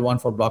trusting the L1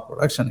 for block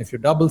production. If you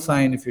double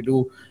sign, if you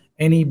do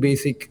any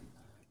basic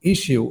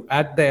issue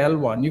at the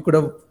L1, you could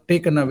have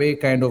taken away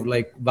kind of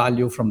like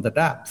value from the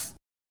dApps.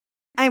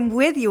 I'm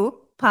with you,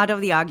 part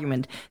of the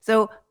argument.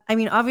 So, I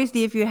mean,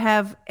 obviously, if you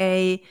have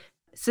a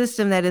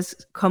system that is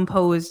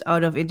composed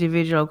out of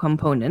individual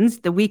components,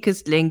 the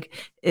weakest link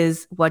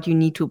is what you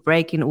need to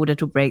break in order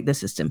to break the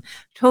system.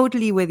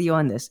 Totally with you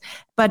on this.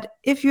 But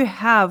if you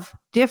have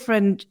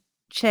different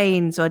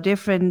chains or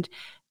different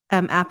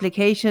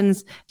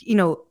applications,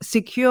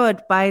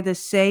 secured by the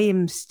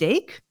same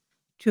stake,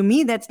 to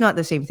me, that's not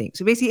the same thing.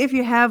 So basically, if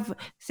you have,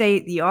 say,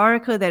 the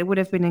Oracle that would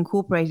have been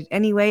incorporated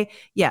anyway,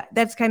 yeah,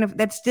 that's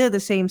still the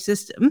same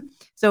system.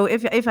 So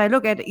if I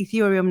look at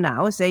Ethereum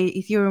now, say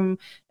Ethereum,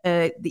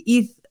 the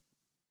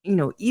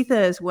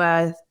Ether is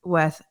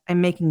worth,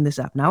 I'm making this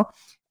up now,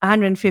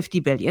 150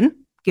 billion,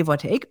 give or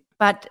take.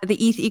 But the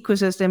ETH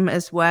ecosystem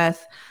is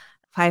worth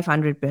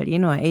 500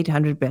 billion or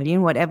 800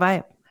 billion, whatever.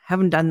 I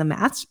haven't done the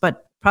maths,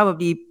 but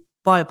probably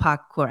ballpark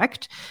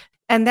correct.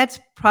 And that's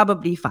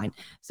probably fine.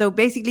 So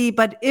basically,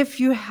 but if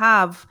you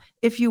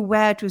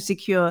were to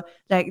secure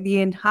like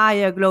the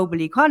entire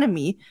global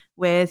economy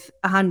with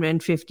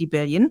 150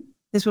 billion,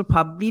 this would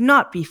probably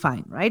not be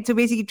fine, right? So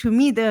basically, to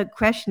me, the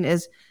question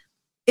is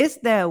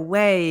there a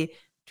way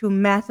to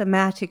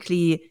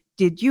mathematically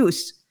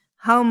deduce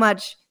how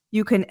much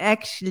you can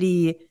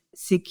actually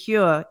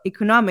secure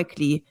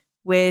economically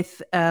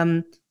with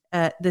the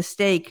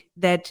stake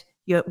that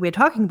we're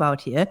talking about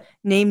here,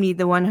 namely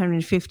the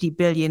 150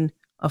 billion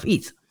of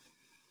ETH?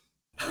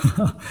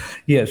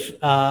 Yes.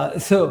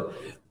 So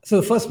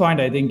the first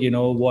point, I think,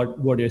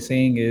 what you're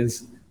saying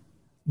is,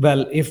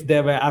 well, if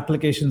there were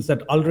applications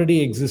that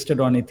already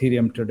existed on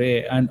Ethereum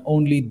today and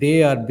only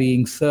they are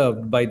being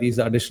served by these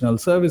additional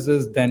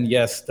services, then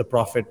yes, the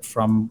profit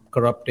from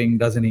corrupting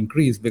doesn't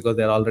increase because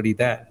they're already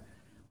there.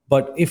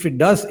 But if it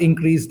does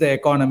increase the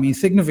economy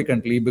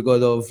significantly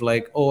because of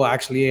like,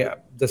 actually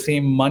the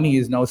same money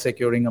is now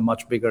securing a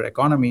much bigger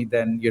economy,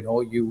 then,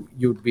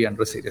 you'd be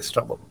under serious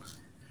trouble.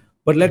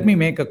 But let me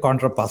make a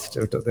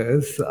contrapositive to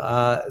this.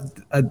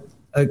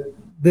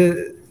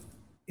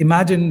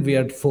 Imagine we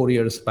are 4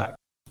 years back,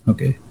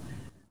 okay?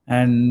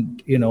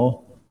 And,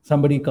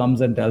 somebody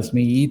comes and tells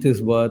me ETH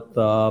is worth,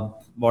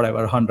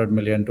 100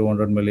 million,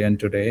 200 million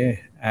today.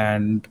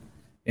 And,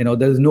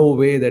 there's no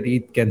way that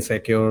ETH can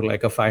secure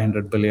like a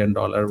 $500 billion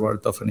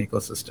worth of an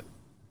ecosystem.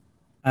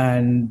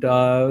 And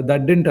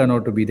that didn't turn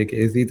out to be the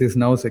case. ETH is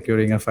now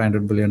securing a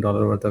 $500 billion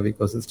worth of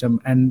ecosystem.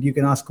 And you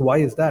can ask, why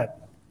is that?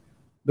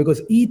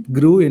 Because ETH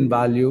grew in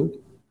value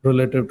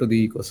relative to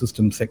the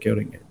ecosystem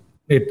securing it.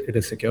 It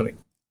is securing.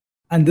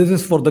 And this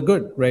is for the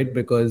good, right?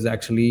 Because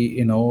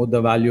actually,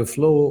 the value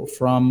flow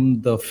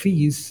from the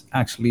fees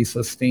actually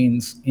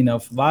sustains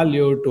enough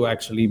value to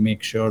actually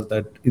make sure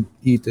that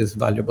ETH is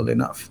valuable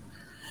enough.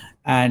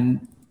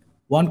 And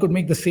one could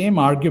make the same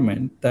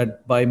argument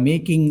that by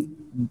making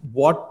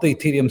what the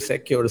Ethereum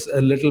secures a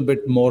little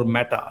bit more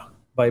meta,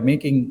 by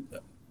making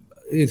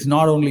it's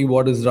not only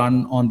what is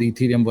run on the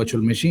Ethereum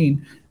virtual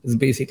machine, is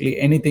basically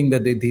anything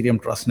that the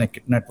Ethereum Trust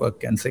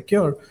Network can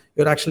secure.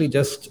 You're actually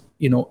just,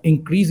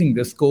 increasing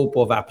the scope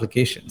of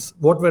applications.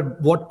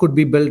 What could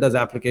be built as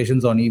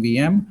applications on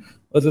EVM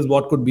versus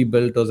what could be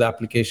built as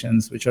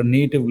applications which are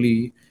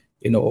natively,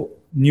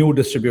 new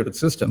distributed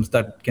systems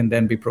that can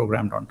then be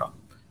programmed on top.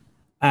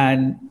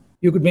 And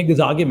you could make this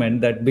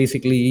argument that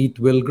basically ETH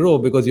will grow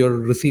because you're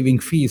receiving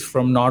fees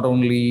from not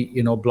only,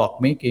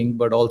 block making,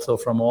 but also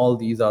from all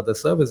these other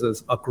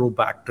services accrue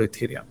back to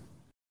Ethereum.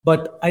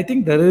 But I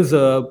think there's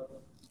a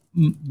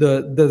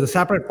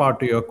separate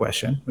part to your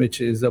question, which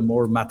is a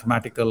more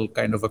mathematical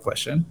kind of a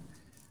question.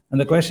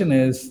 And the question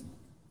is,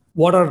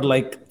 what are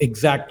like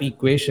exact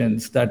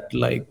equations that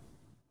like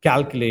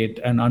calculate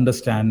and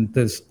understand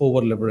this over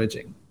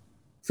leveraging?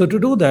 So to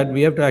do that,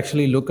 we have to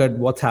actually look at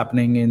what's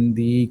happening in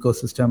the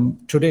ecosystem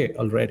today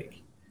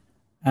already.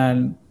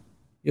 And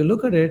you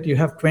look at it, you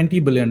have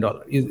 $20 billion.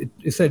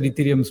 You said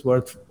Ethereum's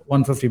worth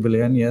 150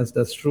 billion. Yes,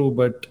 that's true.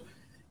 But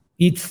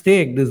each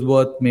stake is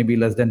worth maybe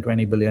less than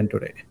 20 billion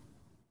today.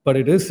 But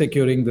it is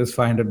securing this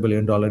 $500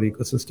 billion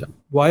ecosystem.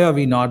 Why are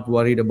we not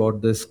worried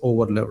about this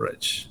over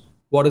leverage?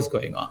 What is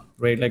going on,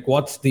 right? Like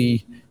what's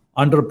the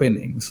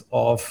underpinnings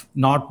of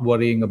not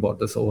worrying about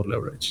this over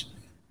leverage.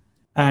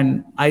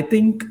 And I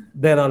think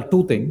there are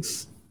two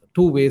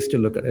ways to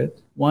look at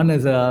it. One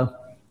is a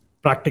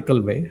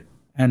practical way,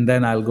 and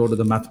then I'll go to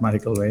the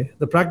mathematical way.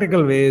 The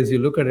practical way is you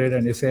look at it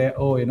and you say,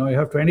 oh, you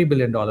have $20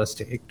 billion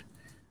staked.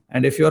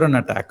 And if you're an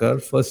attacker,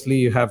 firstly,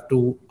 you have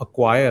to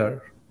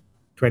acquire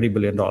 $20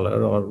 billion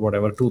or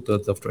whatever,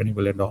 2/3 of $20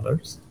 billion.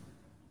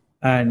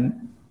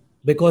 And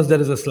because there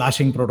is a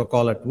slashing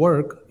protocol at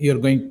work, you're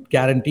going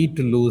guaranteed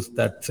to lose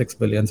that 6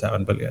 billion,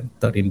 7 billion,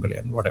 13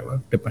 billion,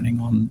 whatever, depending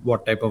on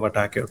what type of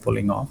attack you're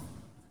pulling off.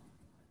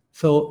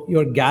 So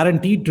you're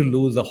guaranteed to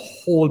lose a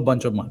whole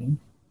bunch of money.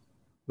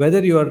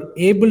 Whether you are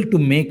able to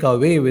make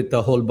away with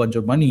a whole bunch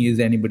of money is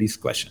anybody's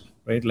question,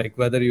 right? Like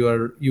whether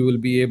you will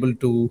be able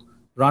to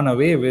run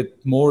away with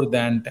more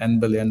than $10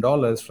 billion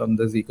from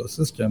this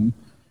ecosystem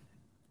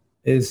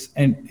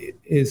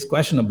is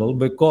questionable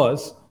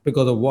because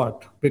of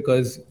what?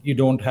 Because you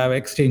don't have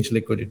exchange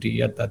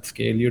liquidity at that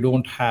scale. You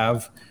don't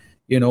have,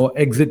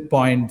 exit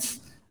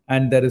points,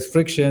 and there is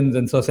frictions,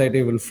 and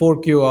society will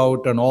fork you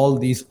out, and all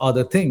these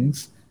other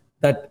things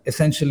that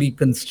essentially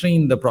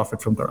constrain the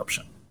profit from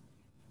corruption.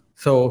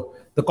 So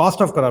the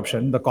cost of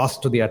corruption, the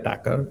cost to the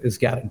attacker, is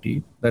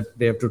guaranteed that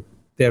they have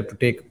to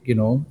take,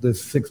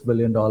 this $6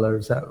 billion or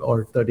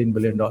 $13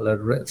 billion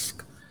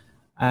risk,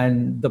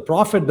 and the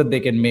profit that they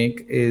can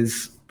make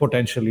is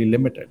potentially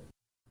limited.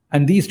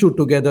 And these two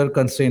together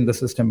constrain the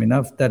system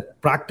enough that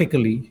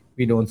practically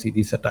we don't see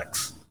these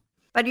attacks.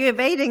 But you're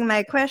evading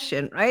my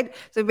question, right?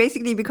 So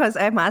basically, because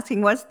I'm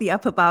asking what's the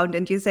upper bound,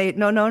 and you say,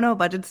 no,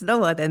 but it's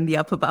lower than the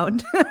upper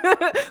bound,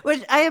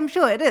 which I am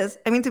sure it is.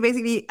 I mean, so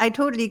basically, I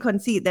totally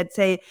concede that,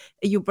 say,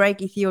 you break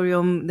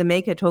Ethereum, the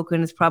Maker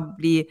token is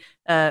probably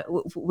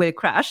will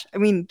crash. I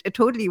mean,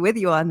 totally with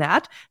you on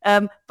that.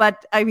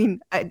 But I mean,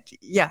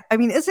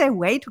 is there a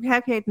way to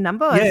calculate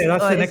numbers? Yeah,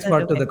 that's the next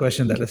part of the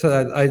question there.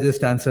 So I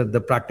just answered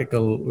the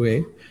practical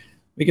way.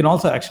 We can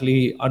also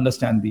actually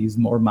understand these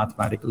more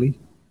mathematically.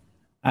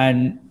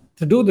 And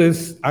to do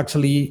this,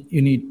 actually,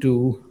 you need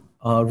to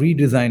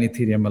redesign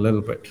Ethereum a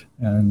little bit.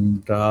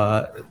 And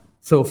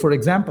so, for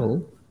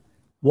example,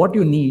 what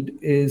you need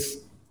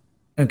is,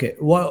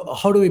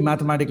 how do we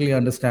mathematically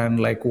understand,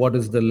 what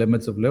is the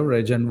limits of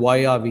leverage and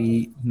why are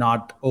we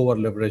not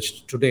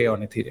over-leveraged today on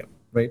Ethereum,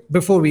 right?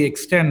 Before we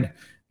extend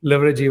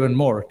leverage even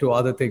more to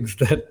other things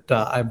that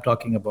I'm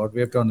talking about,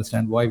 we have to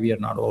understand why we are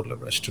not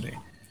over-leveraged today.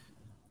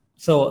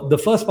 So the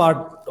first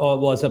part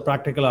was a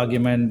practical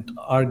argument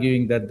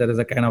arguing that there is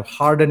a kind of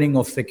hardening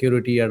of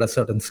security at a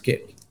certain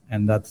scale.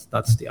 And that's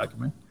the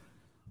argument.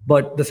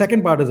 But the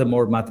second part is a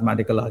more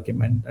mathematical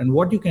argument. And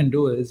what you can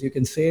do is you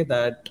can say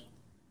that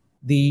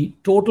the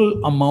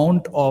total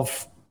amount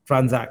of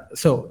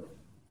so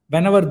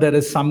whenever there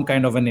is some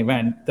kind of an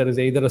event, there is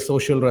either a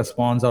social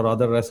response or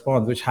other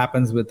response which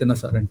happens within a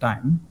certain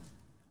time.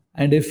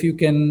 And if you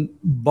can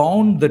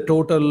bound the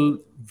total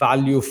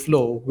value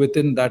flow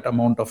within that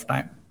amount of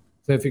time,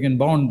 so if you can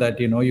bound that,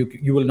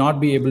 you will not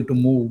be able to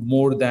move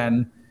more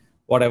than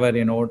whatever,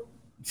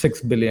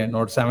 6 billion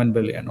or 7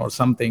 billion or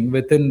something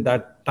within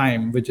that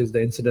time, which is the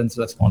incidence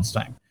response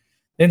time.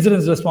 The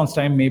incidence response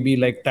time may be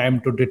like time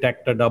to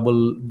detect a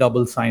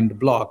double signed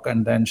block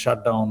and then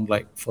shut down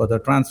further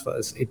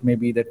transfers. It may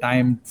be the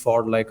time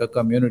for a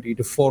community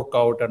to fork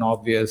out an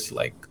obvious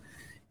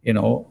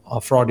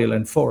a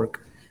fraudulent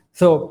fork.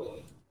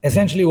 So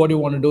essentially what you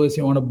want to do is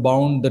you want to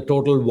bound the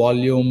total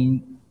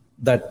volume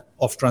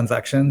of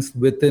transactions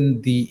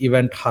within the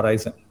event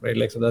horizon,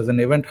 right? So there's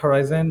an event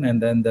horizon,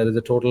 and then there is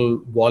a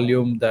total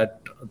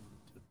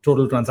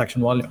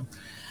transaction volume.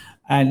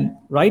 And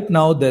right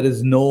now, there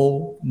is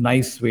no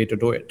nice way to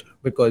do it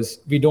because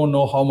we don't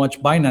know how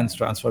much Binance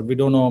transferred. We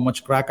don't know how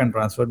much Kraken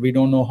transferred. We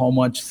don't know how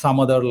much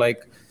some other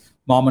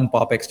mom and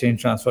pop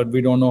exchange transferred.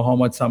 We don't know how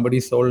much somebody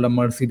sold a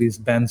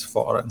Mercedes-Benz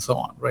for, and so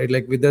on, right?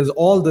 There's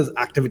all this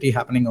activity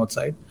happening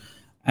outside,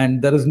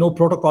 and there is no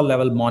protocol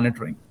level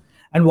monitoring.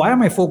 And why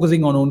am I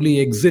focusing on only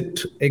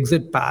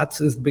exit paths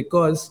is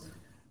because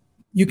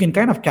you can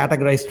kind of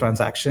categorize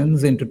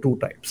transactions into two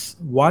types.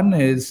 One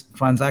is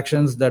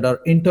transactions that are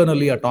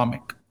internally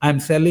atomic. I'm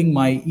selling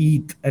my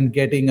ETH and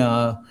getting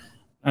a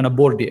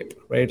Bored Ape,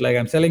 right?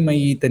 I'm selling my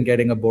ETH and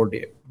getting a Bored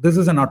Ape. This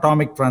is an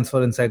atomic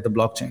transfer inside the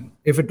blockchain.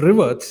 If it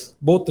reverts,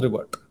 both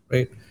revert,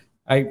 right?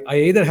 I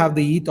either have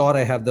the ETH or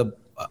I have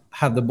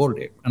the Bored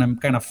Ape, and I'm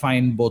kind of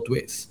fine both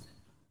ways.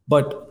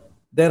 But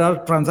there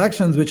are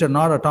transactions which are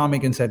not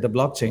atomic inside the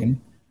blockchain,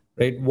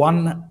 right?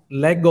 One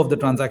leg of the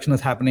transaction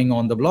is happening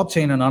on the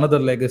blockchain and another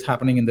leg is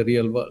happening in the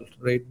real world,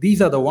 right?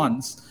 These are the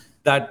ones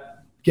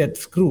that get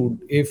screwed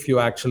if you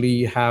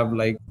actually have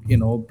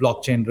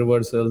blockchain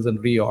reversals and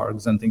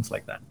reorgs and things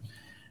like that.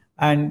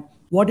 And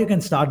what you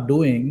can start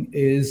doing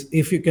is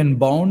if you can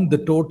bound the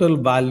total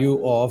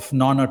value of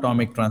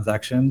non-atomic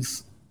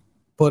transactions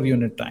per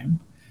unit time,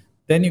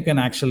 then you can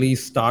actually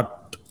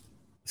start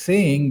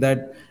saying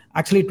that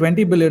actually,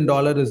 $20 billion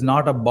is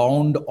not a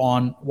bound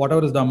on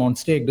whatever is the amount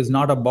staked, is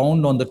not a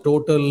bound on the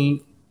total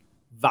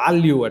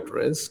value at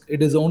risk.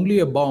 It is only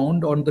a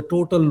bound on the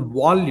total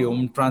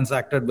volume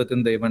transacted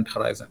within the event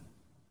horizon.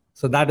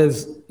 So that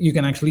is, you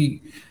can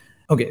actually,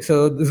 okay,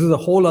 so this is a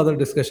whole other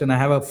discussion. I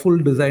have a full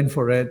design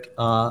for it.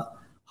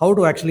 How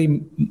to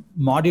actually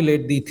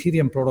modulate the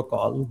Ethereum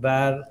protocol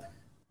where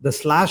the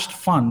slashed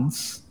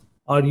funds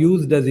are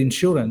used as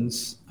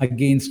insurance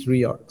against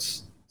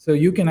reorgs. So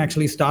you can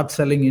actually start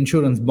selling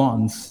insurance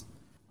bonds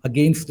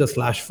against the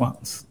slash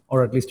funds,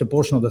 or at least a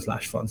portion of the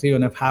slash funds.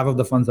 Even if half of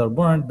the funds are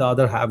burned, the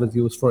other half is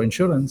used for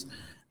insurance.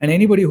 And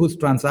anybody who's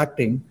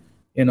transacting,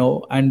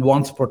 and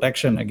wants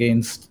protection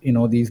against,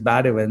 these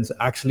bad events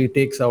actually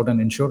takes out an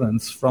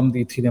insurance from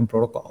the Ethereum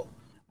protocol.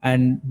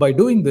 And by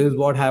doing this,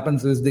 what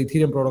happens is the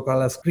Ethereum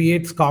protocol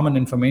creates common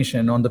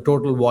information on the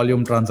total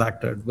volume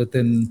transacted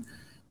within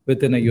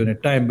a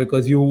unit time,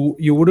 because you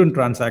wouldn't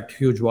transact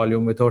huge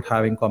volume without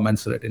having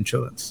commensurate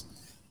insurance.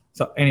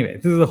 So anyway,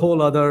 this is a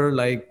whole other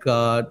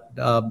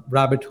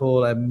rabbit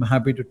hole I'm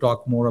happy to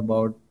talk more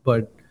about,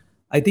 but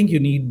I think you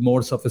need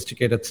more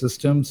sophisticated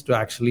systems to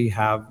actually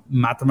have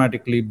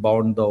mathematically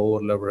bound the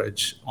over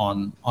leverage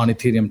on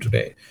Ethereum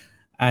today.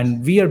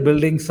 And we are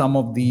building some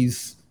of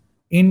these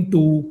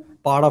into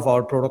part of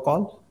our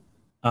protocol,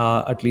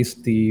 at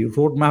least the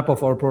roadmap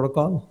of our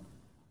protocol,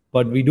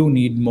 but we do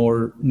need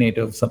more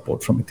native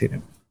support from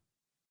Ethereum.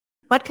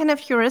 What kind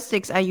of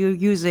heuristics are you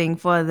using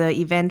for the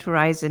event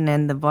horizon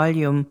and the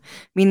volume?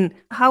 I mean,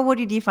 how would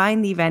you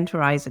define the event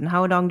horizon?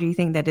 How long do you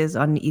think that is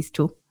on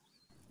ETH2?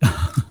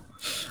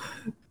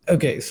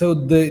 Okay, so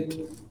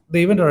the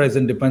event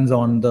horizon depends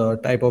on the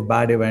type of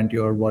bad event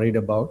you're worried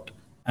about.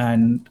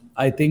 And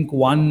I think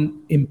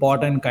one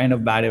important kind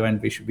of bad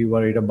event we should be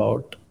worried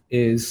about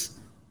is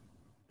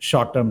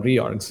short-term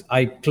reorgs.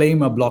 I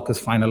claim a block is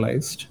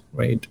finalized,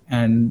 right?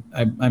 And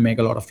I make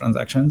a lot of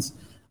transactions.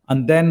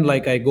 And then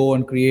I go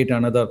and create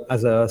another,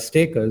 as a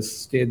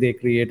stakers, they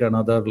create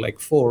another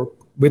fork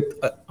with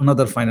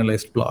another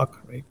finalized block,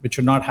 right? Which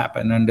should not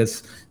happen and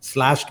is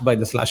slashed by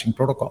the slashing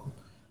protocol.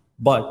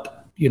 But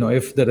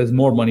if there is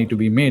more money to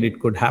be made, it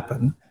could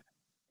happen.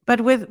 But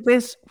with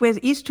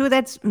ETH2,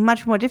 that's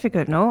much more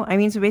difficult, no? I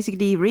mean, so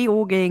basically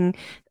reorging,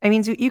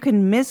 so you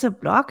can miss a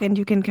block and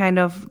you can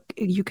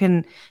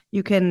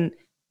you can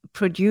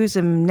produce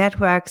a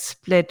network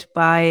split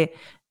by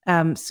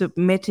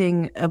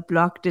submitting a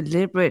block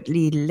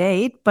deliberately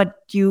late, but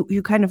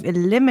you kind of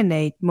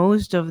eliminate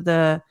most of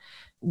the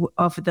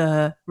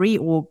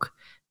reorg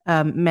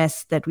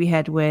mess that we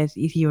had with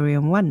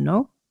Ethereum 1,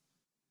 no?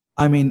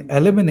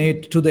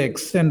 Eliminate to the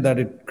extent that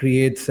it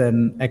creates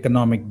an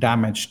economic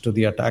damage to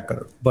the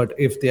attacker. But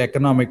if the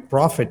economic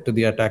profit to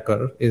the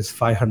attacker is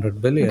 500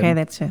 billion. Okay,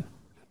 that's it.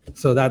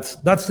 So that's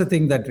the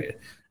thing that,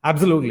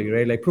 absolutely,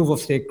 right? Proof of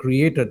stake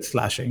created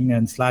slashing,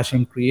 and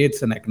slashing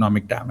creates an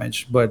economic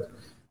damage. But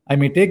I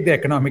may take the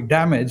economic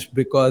damage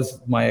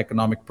because my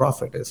economic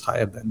profit is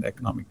higher than the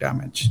economic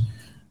damage.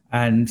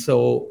 And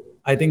so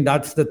I think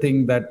that's the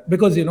thing that,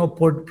 because,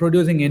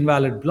 producing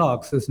invalid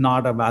blocks is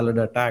not a valid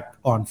attack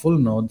on full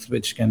nodes,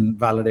 which can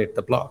validate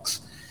the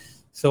blocks.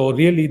 So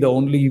really the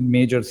only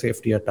major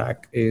safety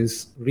attack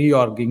is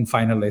reorging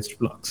finalized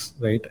blocks,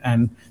 right?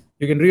 And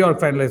you can reorg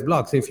finalized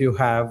blocks if you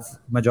have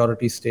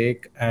majority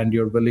stake and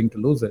you're willing to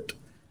lose it.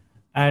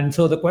 And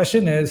so the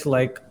question is,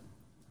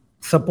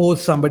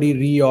 suppose somebody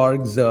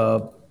reorgs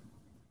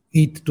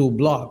ETH2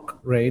 block,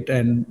 right?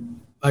 And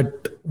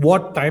at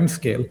what time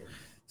scale?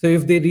 So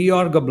if they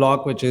reorg a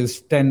block which is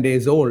 10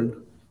 days old,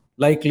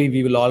 likely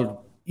we will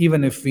all,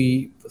 even if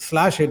we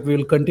slash it, we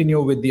will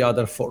continue with the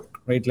other fork,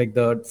 right?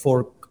 The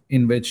fork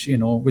in which,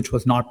 which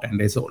was not 10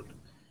 days old.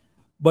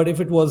 But if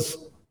it was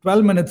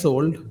 12 minutes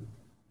old,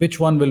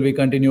 which one will we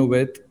continue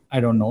with? I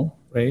don't know,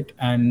 right?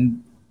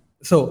 And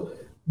so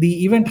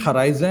the event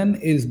horizon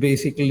is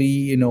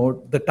basically,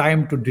 the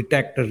time to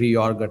detect a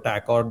reorg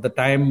attack, or the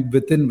time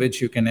within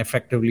which you can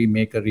effectively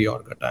make a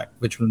reorg attack,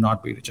 which will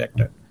not be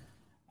rejected.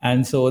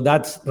 And so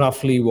that's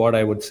roughly what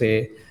I would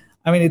say.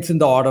 It's in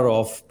the order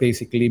of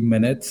basically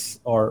minutes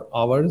or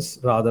hours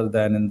rather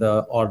than in the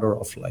order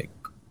of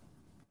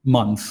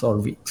months or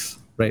weeks,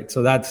 right?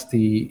 So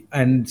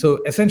and so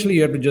essentially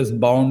you have to just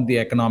bound the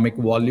economic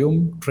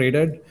volume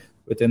traded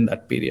within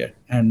that period.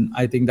 And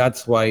I think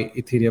that's why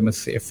Ethereum is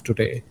safe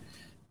today,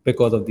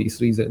 because of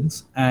these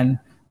reasons. And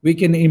we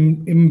can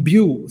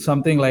imbue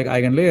something like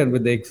EigenLayer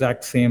with the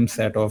exact same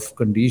set of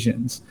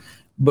conditions.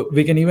 But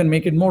we can even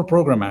make it more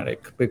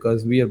programmatic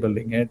because we are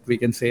building it. We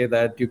can say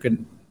that you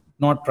can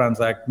not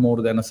transact more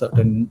than a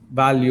certain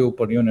value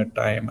per unit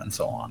time and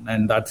so on.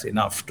 And that's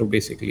enough to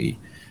basically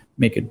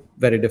make it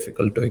very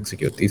difficult to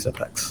execute these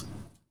attacks.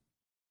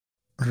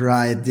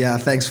 Right. Yeah.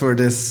 Thanks for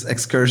this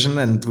excursion.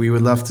 And we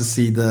would love to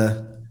see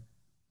the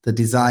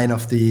design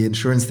of the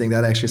insurance thing.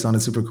 That actually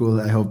sounded super cool.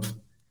 I hope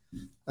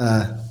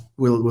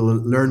we'll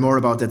learn more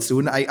about that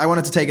soon. I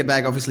wanted to take it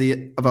back,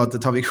 obviously, about the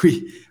topic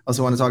we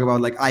also want to talk about,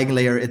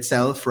 EigenLayer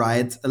itself,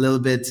 right? A little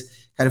bit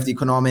kind of the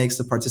economics,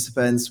 the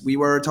participants. We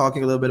were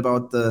talking a little bit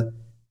about the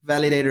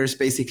validators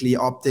basically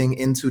opting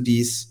into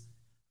these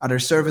other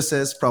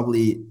services.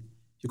 Probably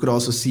you could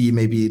also see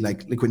maybe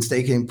liquid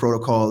staking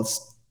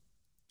protocols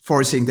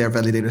forcing their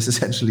validators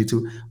essentially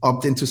to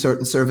opt into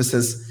certain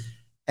services.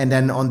 And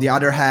then on the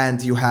other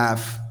hand, you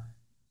have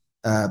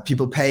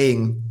people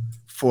paying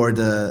for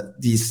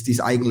these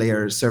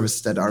eigenlayer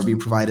services that are being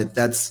provided.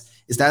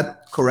 Is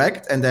that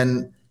correct? And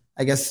then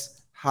I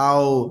guess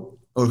how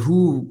or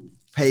who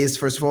pays,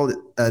 first of all?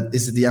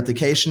 Is it the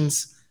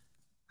applications?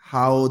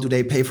 How do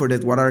they pay for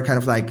that? What are kind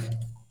of like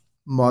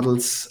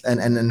models, and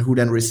then who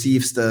then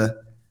receives the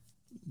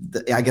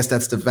I guess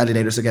that's the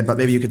validators again, but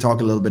maybe you could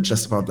talk a little bit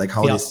just about like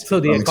how this. So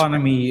the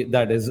economy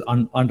that is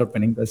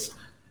underpinning this.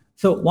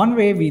 So one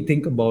way we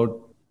think about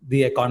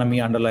the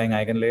economy underlying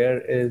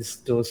eigenlayer is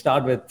to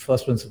start with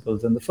first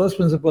principles. And the first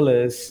principle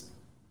is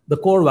the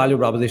core value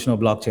proposition of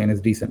blockchain is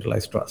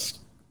decentralized trust.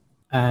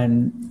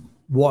 And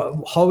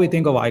how we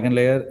think of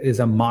eigenlayer is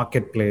a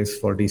marketplace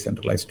for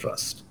decentralized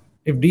trust.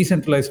 If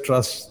decentralized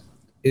trust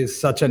is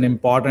such an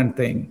important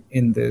thing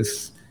in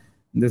this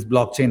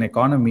blockchain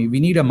economy, we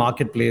need a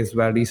marketplace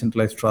where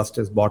decentralized trust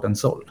is bought and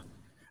sold.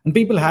 And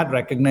people had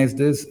recognized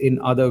this in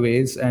other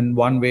ways. And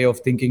one way of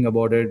thinking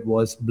about it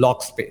was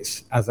block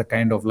space as a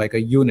kind of like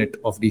a unit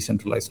of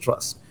decentralized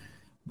trust.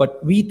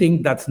 But we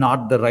think that's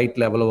not the right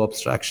level of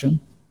abstraction.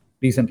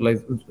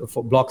 Decentralized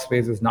for block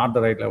space is not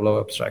the right level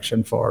of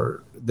abstraction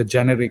for the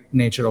generic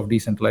nature of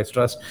decentralized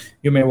trust.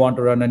 You may want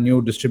to run a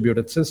new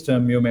distributed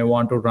system. You may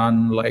want to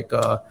run like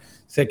a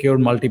secure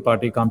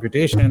multi-party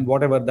computation,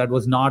 whatever that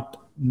was not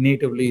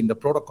natively in the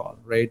protocol,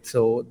 right?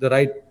 So the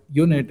right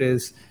unit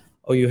is,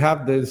 you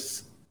have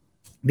this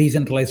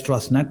decentralized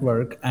trust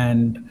network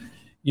and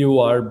you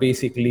are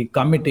basically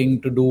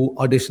committing to do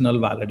additional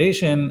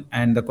validation.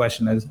 And the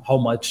question is, how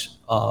much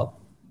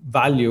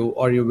value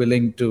are you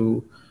willing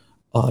to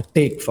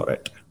take for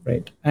it,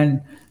 right?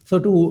 And so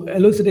to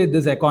elucidate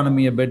this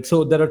economy a bit,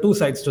 so there are two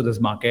sides to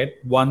this market.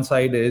 One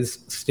side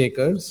is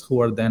stakers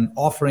who are then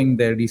offering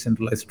their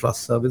decentralized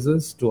trust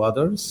services to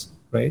others,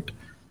 right?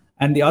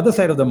 And the other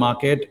side of the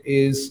market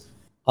is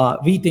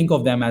we think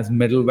of them as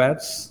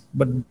middlewares,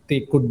 but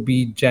they could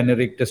be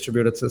generic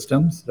distributed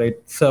systems, right?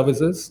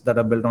 Services that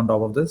are built on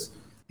top of this.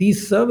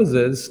 These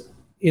services,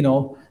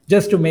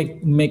 just to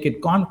make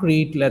it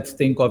concrete, let's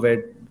think of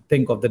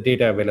the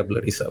data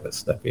availability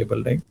service that we are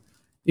building.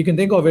 You can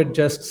think of it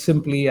just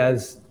simply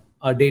as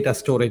a data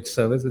storage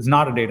service. It's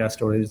not a data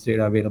storage, it's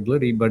data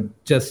availability,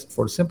 but just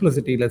for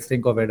simplicity, let's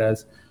think of it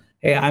as,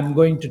 hey, I'm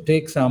going to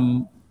take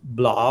some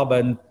blob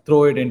and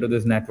throw it into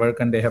this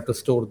network, and they have to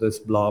store this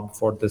blob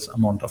for this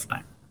amount of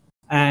time.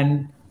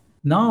 And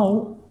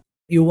now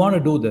you want to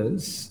do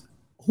this.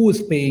 Who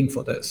is paying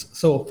for this?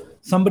 So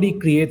somebody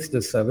creates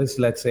this service.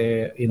 Let's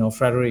say,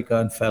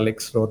 Frederica and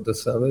Felix wrote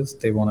this service.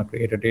 They want to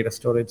create a data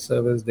storage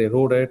service. They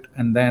wrote it,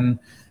 and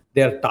then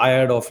they're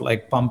tired of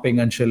like pumping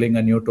and shilling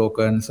a new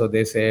token. So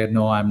they say,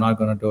 no, I'm not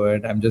going to do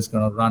it. I'm just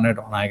going to run it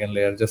on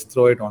EigenLayer, just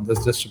throw it on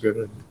this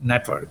distributed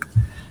network.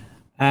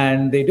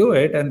 And they do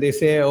it and they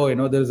say,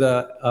 there's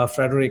a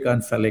Frederica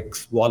and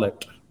Felix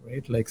wallet,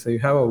 right? Like, so you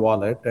have a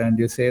wallet and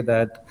you say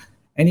that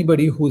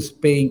anybody who's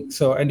paying,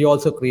 and you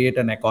also create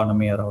an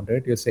economy around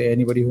it. You say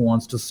anybody who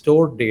wants to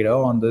store data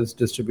on this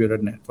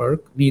distributed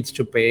network needs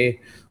to pay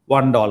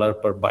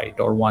 $1 per byte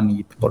or 1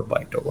 ETH per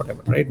byte or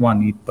whatever, right?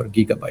 1 ETH per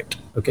gigabyte,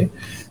 okay?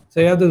 So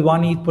you have this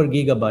 1 ETH per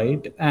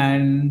gigabyte,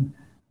 and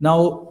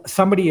now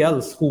somebody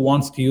else who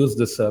wants to use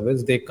this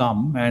service, they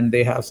come and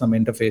they have some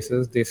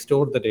interfaces. They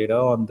store the data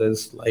on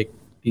this like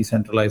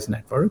decentralized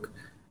network,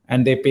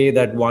 and they pay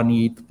that 1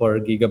 ETH per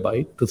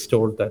gigabyte to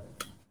store that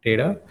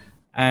data.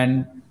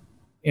 And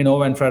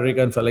when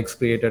Frederica and Felix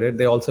created it,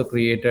 they also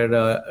created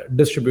a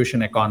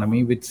distribution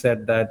economy, which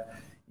said that,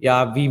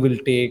 we will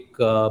take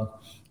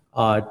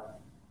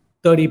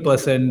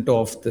 30%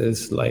 of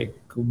this like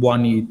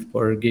 1 ETH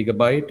per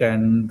gigabyte,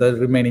 and the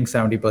remaining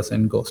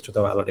 70% goes to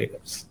the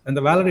validators. And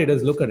the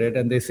validators look at it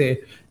and they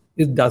say,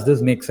 does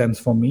this make sense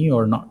for me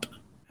or not?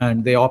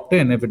 And they opt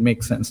in if it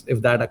makes sense, if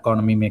that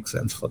economy makes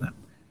sense for them.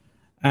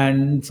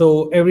 And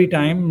so every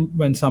time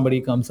when somebody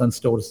comes and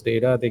stores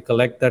data, they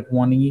collect that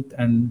 1 ETH,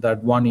 and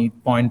that 1 ETH,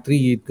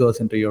 0.3 ETH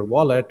goes into your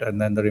wallet, and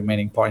then the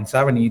remaining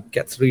 0.7 ETH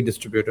gets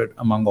redistributed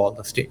among all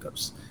the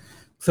stakers.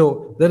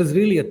 So there is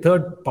really a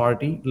third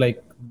party,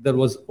 like there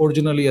was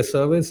originally a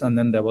service, and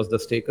then there was the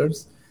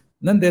stakers.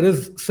 And then there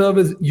is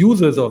service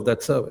users of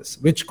that service,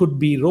 which could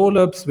be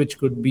rollups, which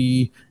could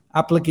be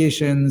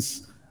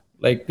applications,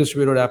 like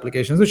distributed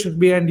applications, which should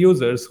be end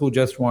users who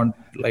just want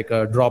like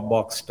a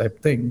Dropbox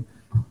type thing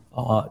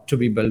to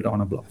be built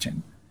on a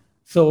blockchain.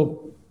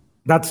 So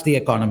that's the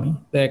economy.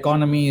 The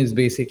economy is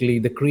basically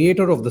the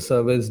creator of the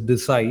service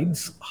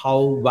decides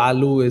how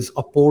value is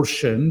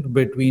apportioned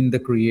between the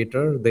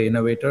creator, the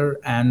innovator,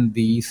 and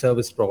the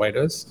service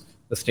providers,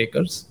 the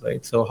stakers,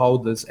 right? So how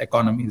this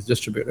economy is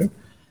distributed.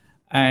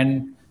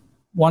 And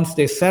once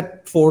they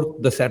set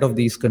forth the set of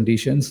these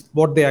conditions,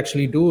 what they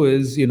actually do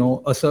is,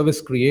 a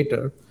service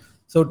creator.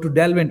 So to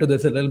delve into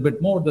this a little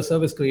bit more, the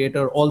service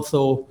creator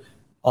also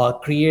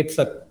creates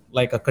a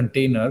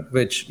container,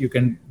 which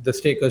the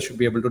stakers should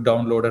be able to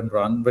download and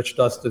run, which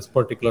does this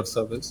particular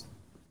service,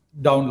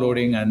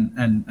 downloading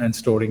and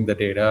storing the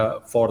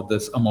data for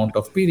this amount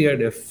of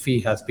period if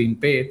fee has been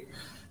paid.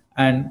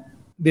 And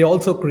they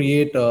also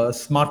create a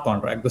smart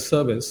contract. The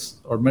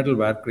service or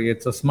middleware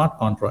creates a smart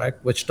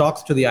contract which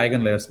talks to the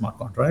eigenlayer smart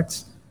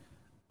contracts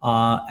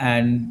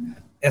and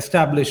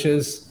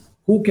establishes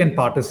who can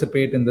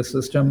participate in the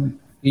system,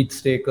 each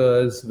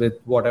stakers with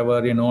whatever,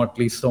 at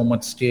least so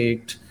much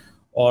staked,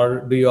 or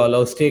do you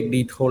allow stake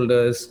deed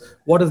holders?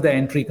 What is the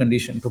entry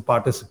condition to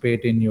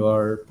participate in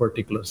your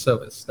particular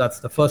service? That's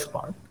the first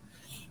part.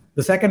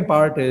 The second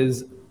part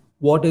is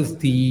what is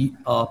the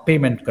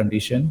payment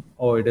condition,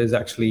 or it is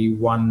actually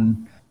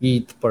 1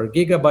 ETH per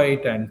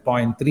gigabyte and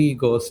 0.3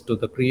 goes to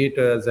the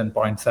creators and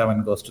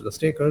 0.7 goes to the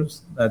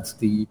stakers. That's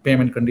the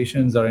payment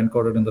conditions are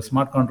encoded in the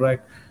smart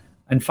contract.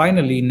 And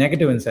finally,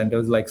 negative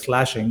incentives like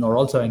slashing are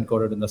also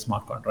encoded in the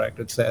smart contract.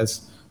 It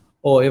says,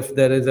 if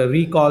there is a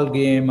recall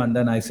game, and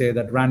then I say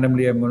that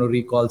randomly I'm going to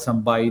recall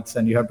some bytes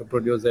and you have to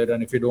produce it.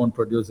 And if you don't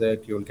produce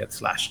it, you'll get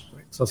slashed.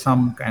 Right? So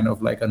some kind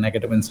of like a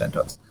negative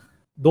incentives.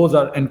 Those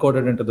are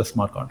encoded into the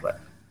smart contract.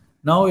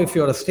 Now, if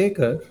you're a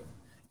staker,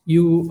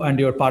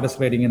 you're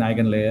participating in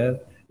EigenLayer,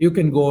 you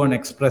can go and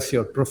express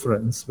your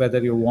preference,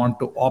 whether you want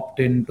to opt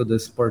into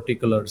this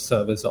particular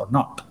service or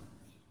not.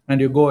 And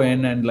you go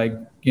in and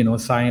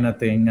sign a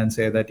thing and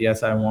say that,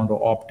 yes, I want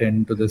to opt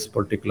into this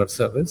particular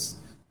service.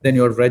 Then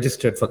you're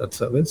registered for that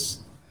service,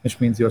 which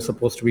means you're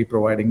supposed to be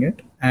providing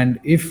it. And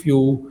if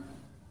you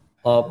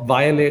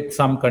violate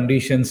some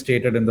conditions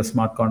stated in the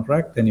smart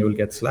contract, then you will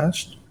get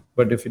slashed.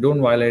 But if you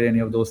don't violate any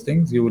of those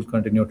things, you will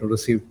continue to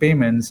receive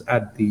payments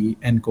at the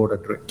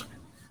encoded rate.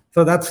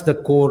 So that's the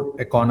core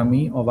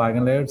economy of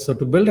EigenLayer. So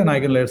to build an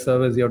EigenLayer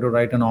service, you have to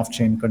write an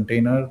off-chain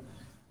container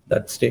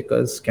that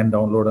stakers can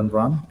download and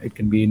run. It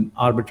can be in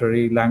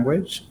arbitrary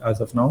language as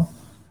of now.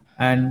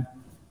 And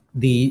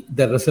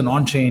there is an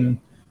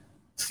on-chain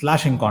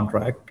slashing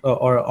contract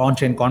or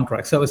on-chain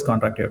contract, service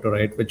contract you have to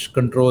write, which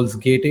controls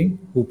gating,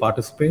 who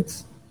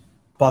participates,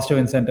 positive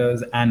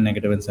incentives and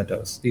negative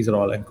incentives. These are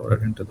all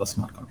encoded into the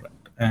smart contract.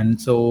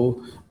 And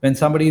so when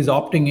somebody is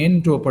opting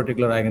into a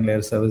particular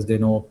EigenLayer service, they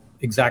know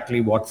exactly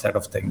what set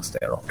of things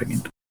they're opting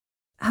into.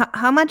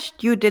 How much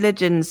due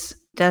diligence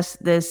does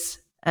this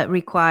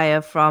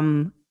require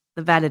from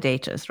the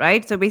validators,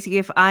 right? So basically,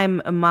 if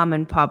I'm a mom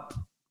and pop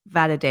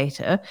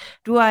validator,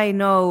 do I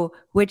know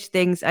which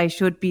things I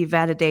should be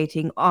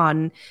validating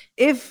on?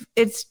 If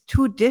it's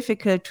too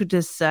difficult to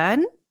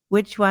discern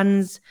which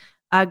ones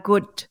are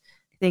good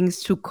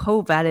things to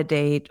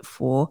co-validate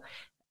for,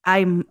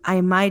 I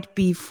might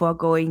be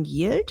foregoing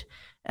yield,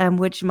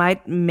 which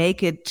might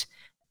make it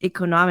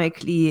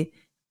economically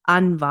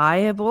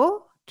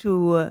unviable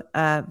to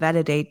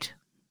validate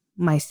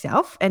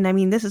myself. And I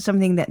mean, this is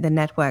something that the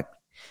network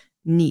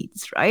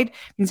needs, right?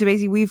 And so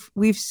basically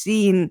we've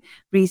seen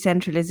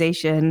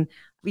recentralization,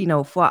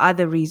 for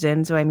other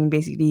reasons. So I mean,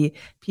 basically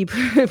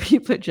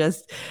people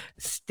just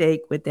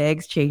stake with their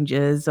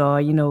exchanges,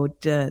 or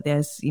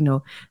there's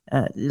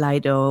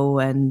Lido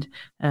and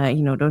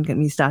don't get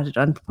me started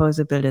on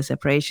proposal builder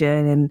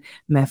separation and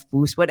MEF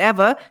boost,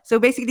 whatever. So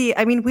basically,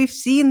 I mean, we've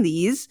seen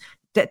these.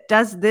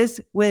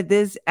 Will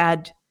this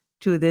add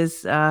to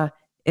this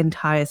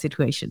entire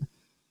situation?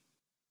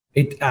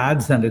 It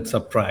adds and it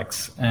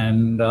subtracts,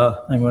 and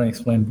I'm going to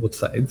explain both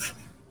sides.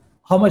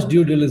 How much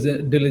due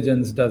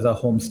diligence does a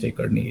home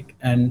staker need?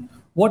 And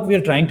what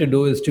we're trying to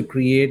do is to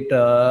create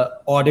an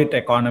audit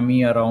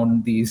economy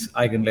around these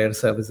EigenLayer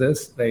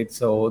services, right?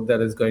 So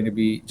there is going to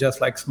be,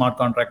 just like smart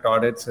contract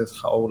audits is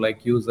how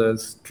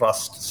users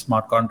trust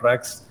smart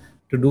contracts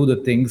to do the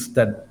things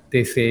that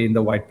they say in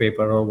the white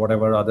paper or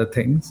whatever other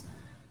things.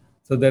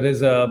 So there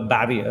is a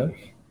barrier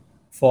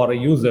for a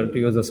user to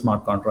use a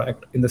smart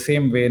contract. In the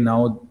same way,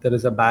 now there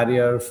is a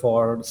barrier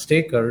for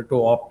staker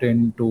to opt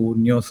into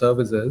new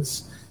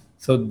services.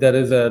 So there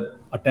is a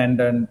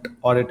attendant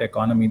audit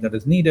economy that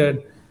is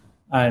needed,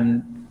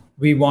 and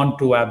we want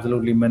to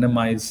absolutely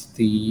minimize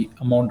the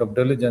amount of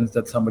diligence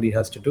that somebody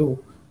has to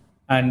do.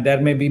 And there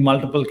may be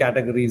multiple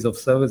categories of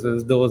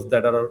services, those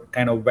that are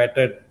kind of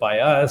vetted by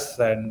us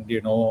and,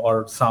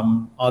 or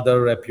some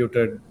other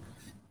reputed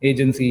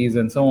agencies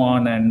and so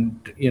on,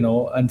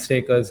 and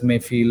stakers may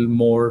feel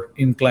more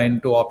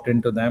inclined to opt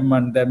into them.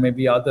 And there may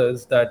be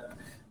others that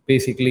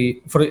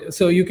basically,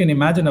 so you can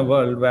imagine a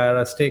world where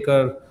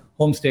a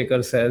home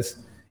staker says,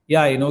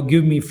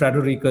 give me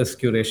Frederica's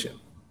curation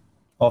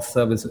of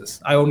services.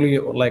 I only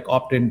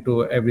opt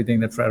into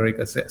everything that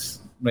Frederica says,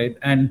 right?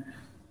 And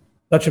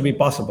that should be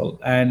possible.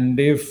 And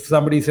if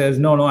somebody says,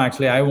 no,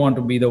 actually, I want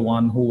to be the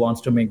one who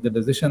wants to make the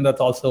decision,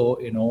 that's also,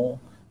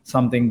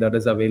 something that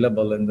is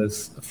available in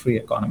this free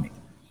economy.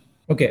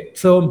 Okay,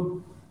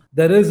 so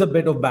there is a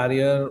bit of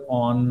barrier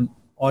on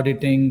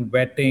auditing,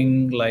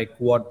 vetting,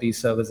 what these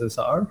services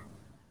are.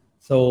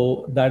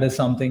 So that is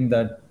something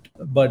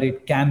but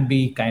it can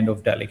be kind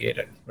of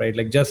delegated,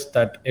 right? Just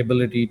that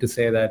ability to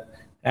say that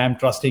I'm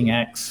trusting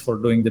X for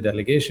doing the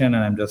delegation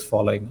and I'm just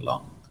following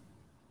along.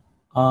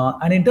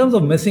 And in terms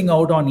of missing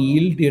out on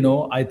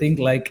yield, I think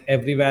like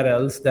everywhere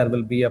else, there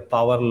will be a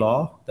power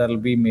law. There will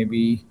be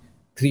maybe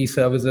 3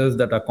 services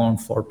that account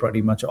for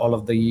pretty much all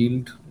of the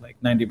yield,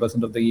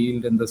 90% of the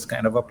yield in this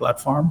kind of a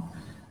platform.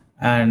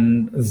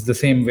 And it's the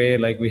same way,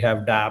 like we have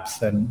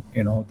dApps, and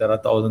there are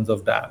thousands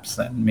of dApps,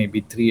 and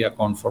maybe 3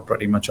 account for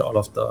pretty much all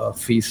of the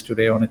fees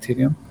today on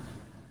Ethereum.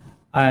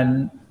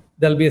 And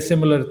there'll be a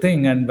similar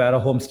thing, and where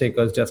home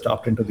stakers just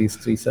opt into these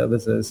 3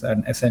 services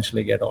and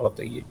essentially get all of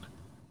the yield.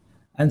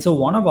 And so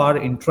one of our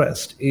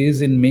interests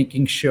is in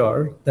making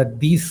sure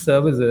that these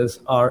services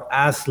are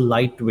as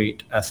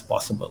lightweight as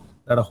possible,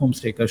 that a home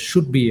staker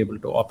should be able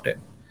to opt in.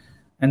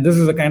 And this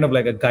is a kind of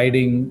like a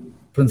guiding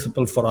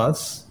principle for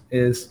us,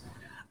 is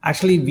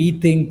actually we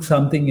think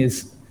something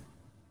is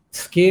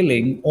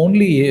scaling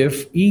only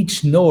if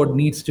each node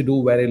needs to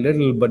do very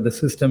little, but the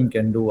system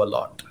can do a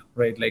lot,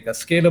 right? Like a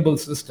scalable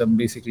system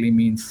basically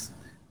means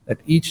that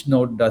each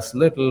node does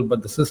little,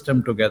 but the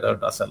system together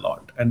does a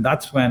lot. And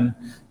that's when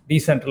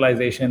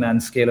decentralization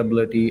and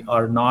scalability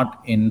are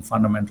not in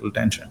fundamental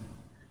tension.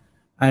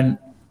 And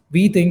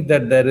we think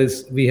that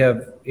we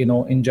have,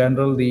 in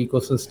general, the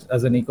ecosystem,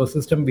 as an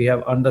ecosystem, we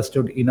have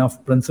understood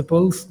enough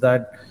principles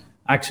that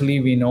actually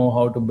we know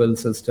how to build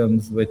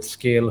systems which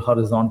scale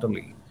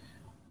horizontally.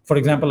 For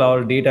example,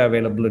 our data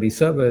availability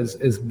service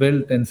is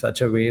built in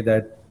such a way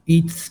that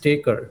each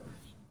staker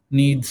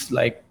needs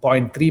like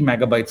 0.3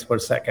 megabytes per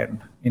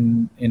second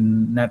in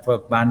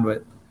network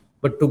bandwidth,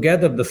 but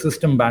together the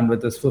system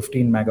bandwidth is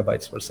 15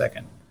 megabytes per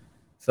second.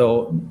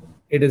 So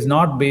it is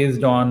not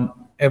based on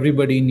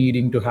everybody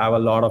needing to have a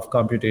lot of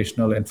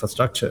computational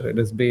infrastructure. It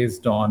is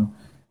based on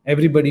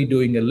everybody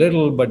doing a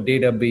little, but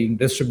data being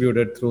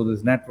distributed through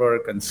this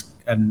network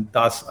and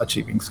thus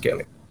achieving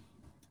scaling.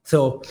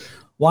 So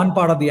one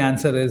part of the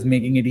answer is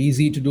making it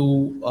easy to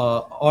do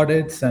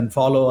audits and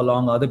follow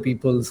along other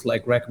people's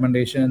like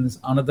recommendations.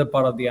 Another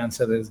part of the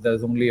answer is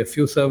there's only a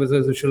few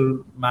services which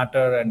will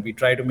matter, and we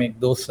try to make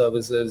those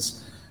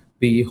services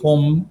be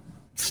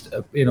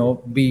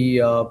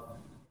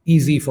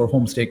easy for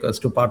home stakers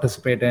to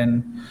participate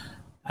in.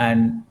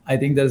 And I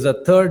think there's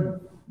a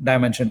third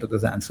dimension to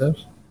this answer,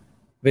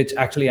 which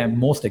actually I'm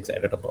most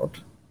excited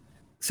about.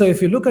 So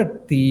if you look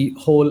at the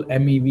whole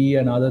MEV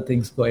and other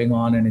things going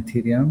on in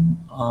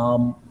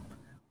Ethereum,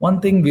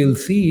 one thing we'll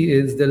see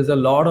is there is a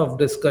lot of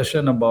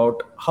discussion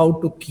about how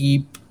to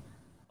keep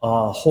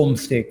home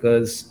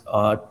stakers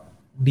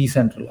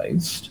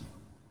decentralized.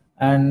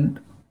 And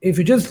if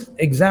you just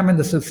examine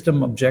the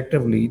system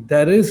objectively,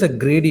 there is a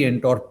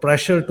gradient or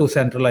pressure to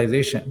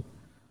centralization,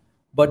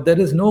 but there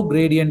is no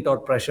gradient or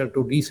pressure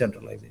to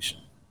decentralization.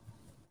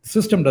 The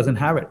system doesn't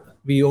have it.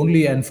 We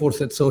only enforce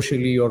it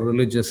socially or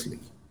religiously,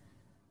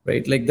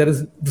 right? Like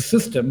the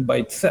system by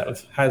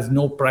itself has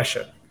no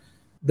pressure.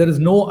 There is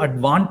no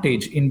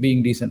advantage in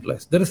being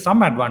decentralized. There is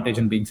some advantage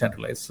in being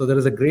centralized. So there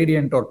is a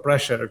gradient or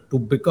pressure to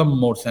become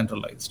more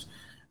centralized.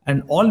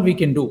 And all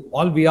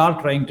we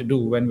are trying to do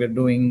when we're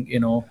doing,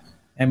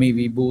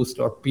 MEV boost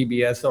or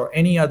PBS or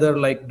any other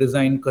like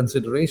design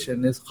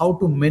consideration is how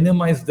to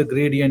minimize the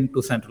gradient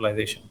to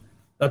centralization.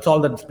 That's all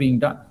that's being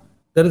done.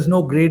 There is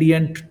no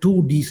gradient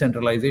to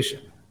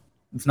decentralization.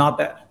 It's not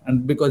there.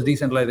 And because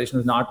decentralization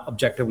is not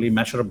objectively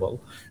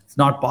measurable, it's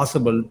not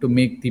possible to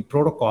make the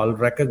protocol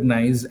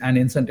recognize and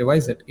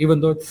incentivize it, even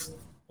though it's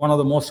one of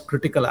the most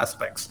critical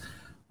aspects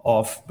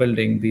of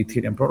building the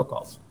Ethereum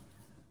protocols.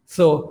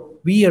 So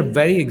we are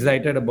very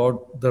excited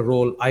about the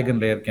role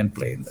EigenLayer can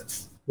play in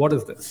this. What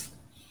is this?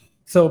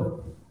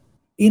 So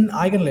in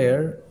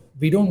EigenLayer,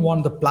 we don't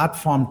want the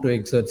platform to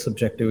exert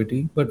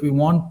subjectivity, but we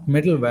want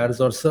middlewares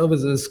or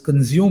services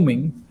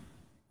consuming,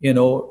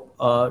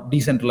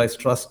 decentralized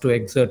trust to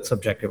exert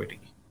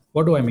subjectivity.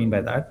 What do I mean by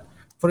that?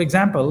 For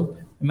example,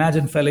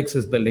 imagine Felix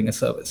is building a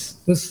service.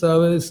 This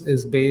service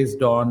is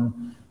based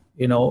on,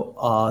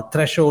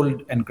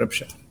 threshold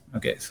encryption.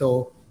 Okay,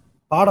 so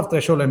part of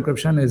threshold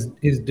encryption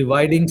is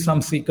dividing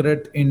some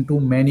secret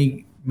into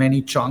many,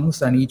 many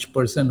chunks, and each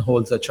person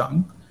holds a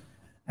chunk.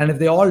 And if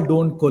they all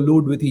don't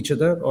collude with each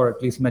other, or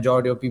at least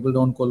majority of people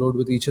don't collude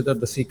with each other,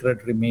 the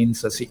secret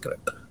remains a secret.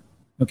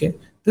 Okay,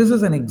 this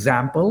is an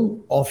example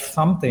of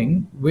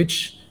something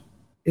which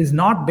is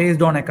not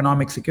based on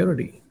economic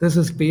security. This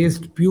is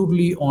based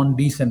purely on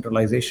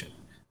decentralization,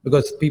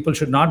 because people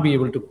should not be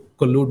able to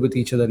collude with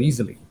each other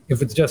easily.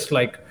 If it's just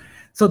like,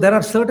 so there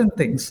are certain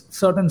things,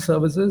 certain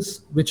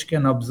services which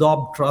can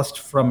absorb trust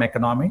from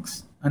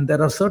economics, and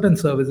there are certain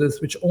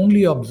services which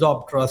only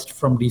absorb trust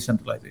from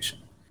decentralization.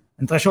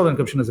 And threshold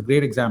encryption is a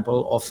great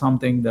example of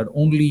something that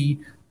only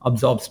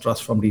absorbs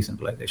trust from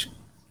decentralization.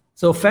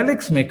 So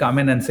Felix may come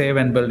in and say,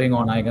 when building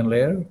on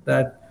EigenLayer,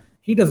 that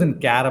he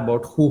doesn't care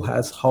about who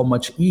has how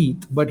much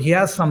ETH, but he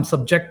has some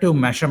subjective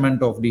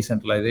measurement of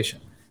decentralization.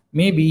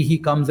 Maybe he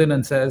comes in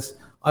and says,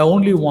 I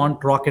only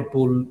want Rocket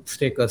Pool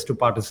stakers to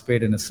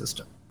participate in his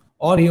system.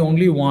 Or he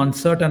only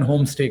wants certain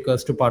home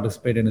stakers to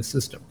participate in his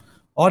system.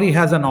 Or he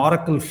has an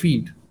Oracle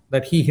feed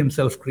that he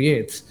himself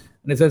creates.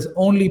 And it says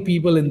only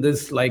people in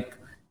this,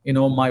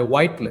 my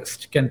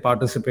whitelist can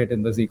participate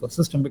in this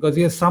ecosystem, because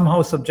he has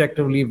somehow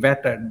subjectively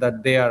vetted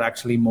that they are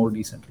actually more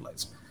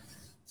decentralized.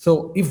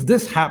 So if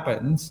this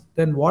happens,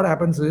 then what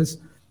happens is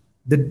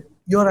then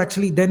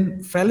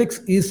Felix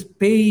is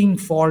paying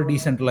for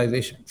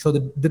decentralization. So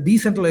the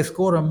decentralized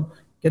quorum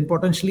can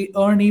potentially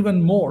earn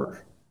even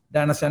more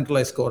than a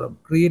centralized core hub,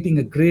 creating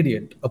a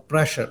gradient, a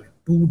pressure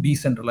to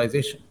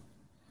decentralization.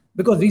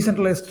 Because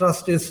decentralized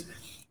trust is,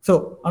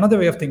 so another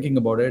way of thinking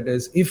about it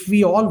is, if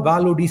we all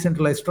value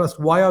decentralized trust,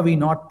 why are we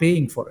not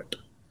paying for it?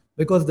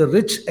 Because the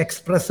rich,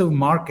 expressive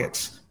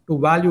markets to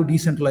value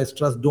decentralized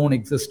trust don't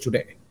exist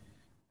today.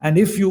 And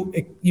if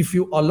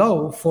you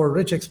allow for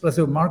rich,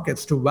 expressive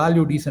markets to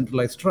value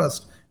decentralized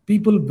trust,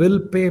 people will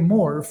pay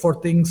more for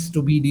things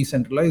to be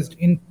decentralized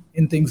in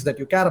things that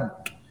you care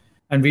about.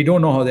 And we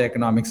don't know how the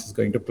economics is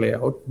going to play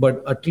out,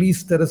 but at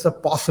least there is a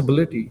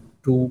possibility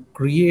to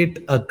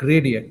create a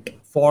gradient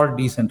for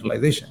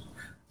decentralization.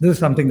 This is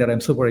something that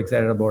I'm super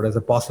excited about as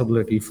a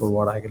possibility for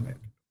what Eigenlayer.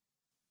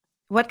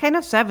 What kind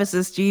of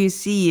services do you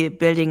see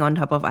building on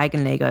top of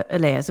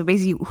Eigenlayer? So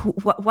basically,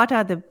 what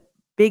are the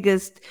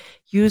biggest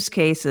use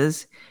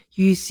cases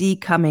you see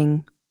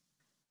coming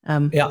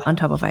on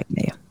top of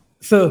Eigenlayer?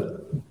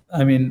 So,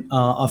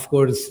 of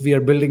course, we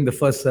are building the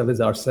first service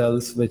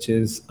ourselves, which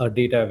is a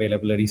data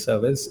availability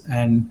service.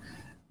 And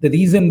the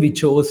reason we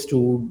chose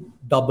to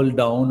double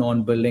down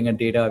on building a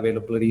data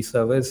availability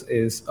service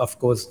is, of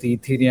course, the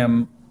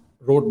Ethereum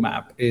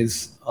roadmap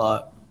is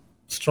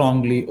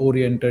strongly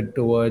oriented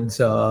towards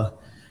a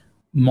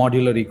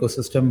modular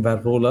ecosystem where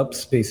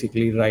rollups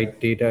basically write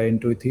data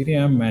into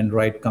Ethereum and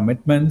write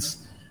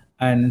commitments.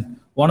 And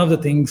one of the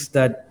things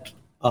that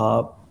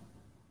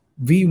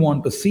we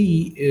want to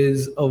see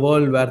is a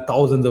world where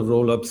thousands of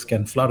rollups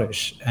can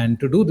flourish. And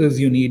to do this,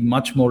 you need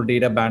much more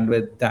data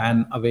bandwidth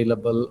than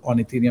available on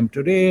Ethereum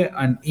today.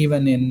 And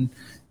even in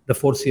the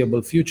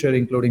foreseeable future,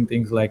 including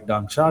things like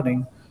dark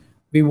sharding,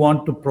 we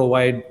want to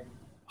provide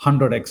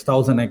 100x,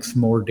 1000x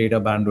more data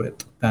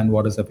bandwidth than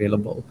what is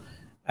available.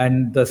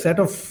 And the set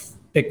of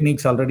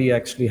techniques already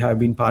actually have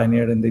been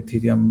pioneered in the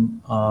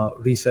Ethereum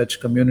research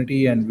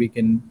community, and we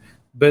can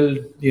build,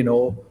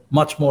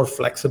 much more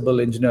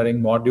flexible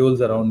engineering modules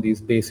around these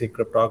basic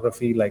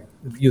cryptography, like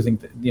using,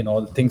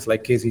 things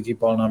like KZG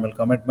polynomial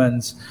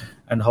commitments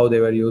and how they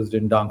were used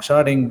in dark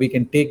sharding. We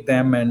can take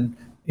them and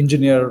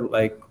engineer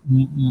like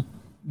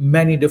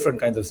many different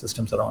kinds of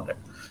systems around it.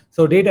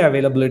 So data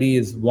availability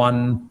is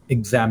one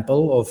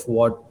example of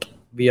what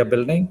we are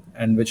building,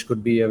 and which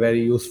could be a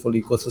very useful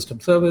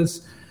ecosystem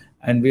service.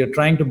 And we are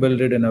trying to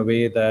build it in a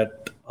way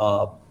that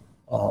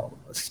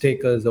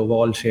stakers of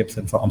all shapes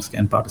and forms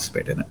can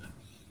participate in it.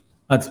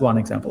 That's one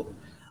example.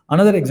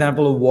 Another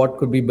example of what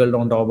could be built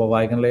on top of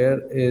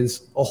Eigenlayer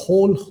is a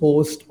whole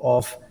host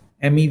of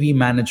MEV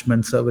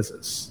management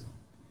services.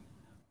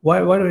 Why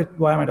am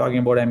I talking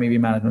about MEV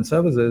management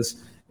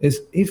services?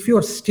 Is if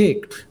you're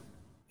staking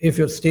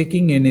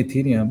in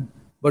Ethereum,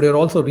 but you're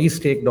also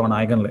restaked on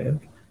Eigenlayer,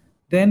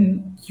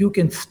 then you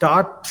can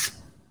start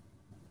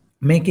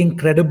making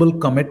credible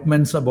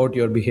commitments about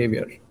your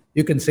behavior.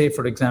 You can say,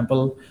 for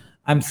example,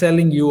 I'm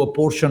selling you a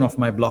portion of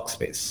my block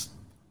space.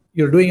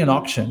 You're doing an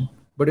auction,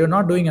 but you're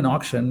not doing an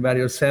auction where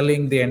you're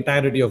selling the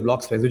entirety of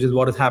block space, which is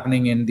what is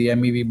happening in the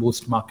MEV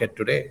Boost market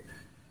today.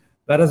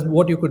 Whereas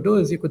what you could do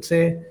is you could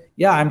say,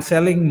 yeah, I'm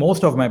selling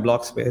most of my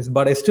block space,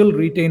 but I still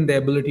retain the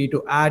ability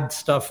to add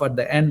stuff at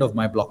the end of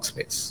my block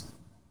space.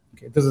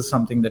 Okay, this is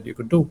something that you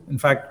could do. In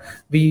fact,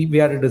 we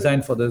had a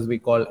design for this we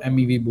call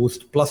MEV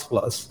Boost++,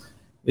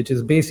 which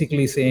is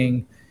basically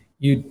saying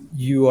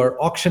you are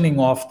auctioning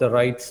off the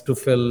rights to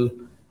fill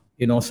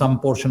some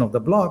portion of the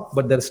block,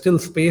 but there's still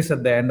space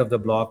at the end of the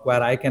block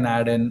where I can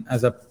add in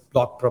as a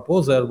block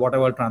proposer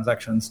whatever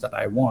transactions that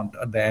I want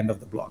at the end of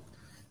the block.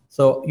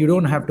 So you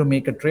don't have to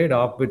make a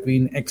trade-off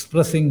between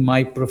expressing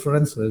my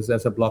preferences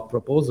as a block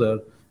proposer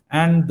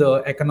and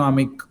the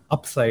economic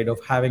upside of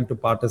having to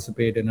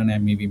participate in an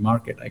MEV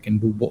market. I can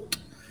do both.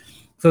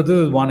 So this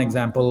is one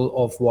example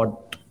of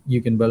what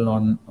you can build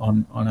on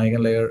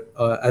Eigenlayer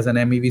as an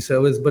MEV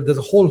service, but there's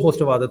a whole host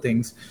of other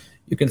things.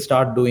 You can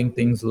start doing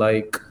things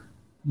like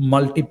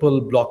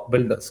multiple block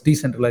builders,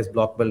 decentralized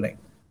block building.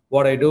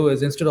 What I do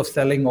is instead of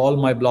selling all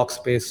my block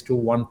space to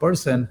one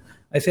person,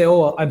 I say,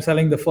 I'm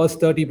selling the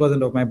first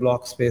 30% of my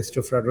block space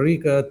to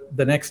Frederica,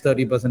 the next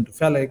 30% to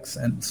Felix,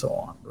 and so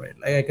on, right?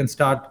 Like I can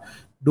start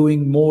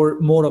doing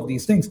more of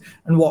these things.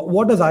 And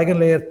what does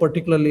Eigenlayer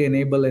particularly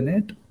enable in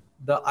it?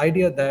 The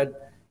idea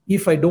that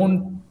if I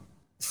don't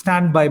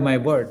stand by my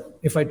word,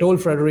 if I told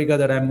Frederica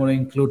that I'm going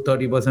to include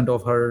 30%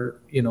 of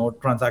her,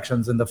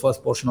 transactions in the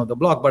first portion of the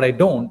block, but I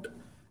don't,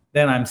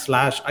 then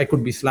I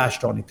could be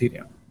slashed on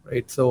Ethereum,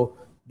 right? So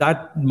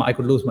that I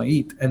could lose my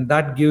ETH, and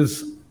that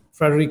gives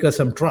Frederica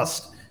some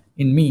trust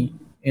in me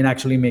in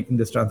actually making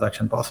this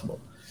transaction possible.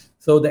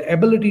 So the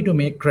ability to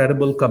make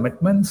credible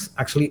commitments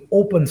actually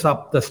opens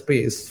up the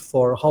space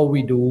for how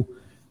we do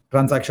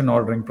transaction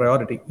ordering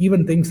priority.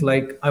 Even things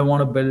like I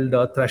want to build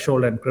a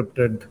threshold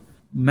encrypted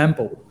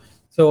mempool.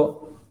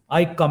 So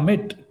I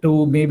commit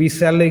to maybe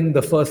selling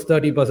the first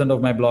 30%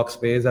 of my block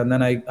space, and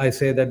then I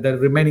say that the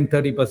remaining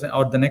 30%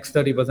 or the next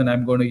 30%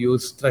 I'm going to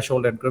use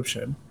threshold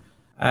encryption.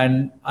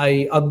 And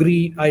I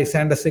agree, I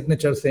send a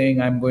signature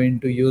saying I'm going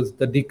to use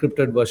the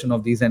decrypted version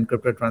of these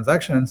encrypted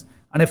transactions.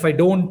 And if I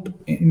don't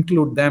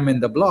include them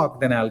in the block,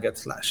 then I'll get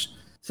slashed.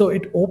 So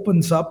it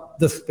opens up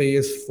the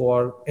space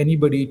for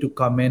anybody to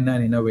come in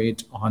and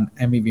innovate on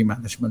MEV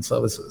management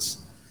services.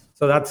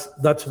 So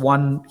that's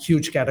one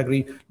huge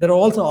category. There are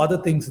also other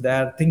things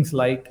there, things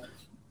like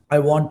I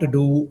want to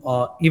do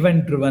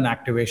event-driven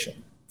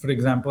activation. For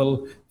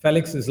example,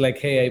 Felix is like,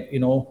 hey,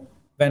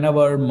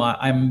 whenever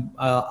I'm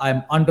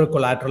under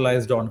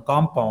collateralized on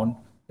Compound,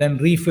 then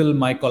refill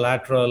my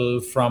collateral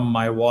from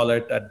my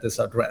wallet at this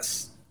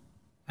address.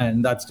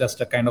 And that's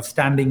just a kind of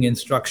standing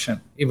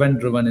instruction,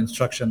 event-driven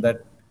instruction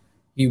that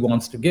he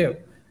wants to give.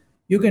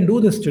 You can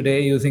do this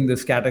today using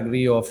this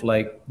category of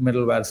like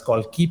middlewares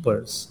called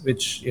keepers,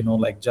 which,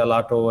 like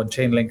Gelato and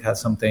Chainlink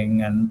has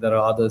something, and there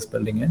are others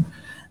building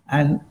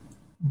in.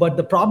 But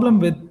the problem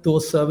with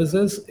those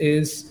services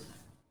is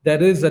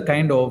there is a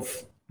kind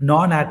of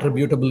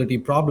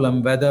non-attributability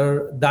problem,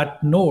 whether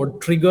that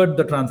node triggered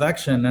the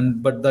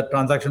transaction but the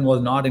transaction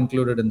was not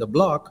included in the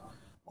block,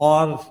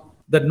 or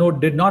that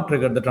node did not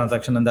trigger the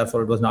transaction and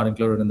therefore it was not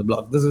included in the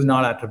block. This is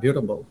not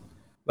attributable.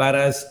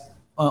 Whereas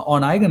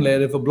on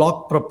EigenLayer, if a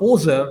block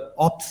proposer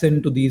opts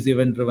into these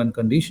event-driven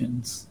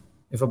conditions,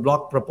 then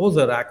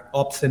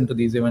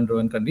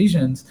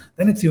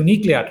it's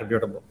uniquely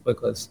attributable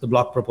because the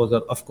block proposer,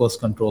 of course,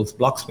 controls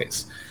block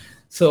space.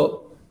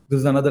 So this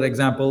is another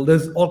example.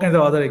 There's all kinds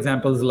of other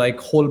examples like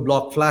whole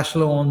block flash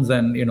loans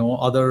and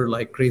other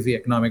like crazy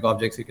economic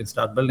objects you can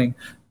start building.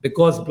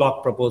 Because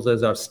block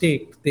proposers are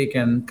staked, they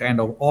can kind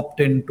of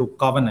opt into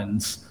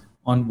covenants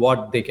on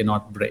what they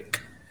cannot break.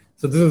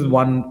 So this is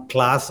one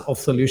class of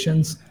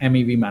solutions,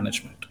 MEV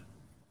management.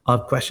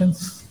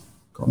 Questions?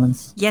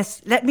 Comments?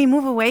 Yes, let me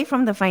move away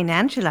from the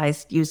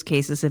financialized use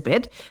cases a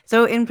bit.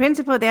 So in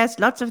principle, there's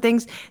lots of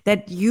things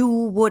that you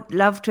would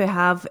love to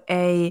have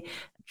a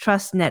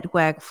trust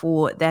network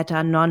for that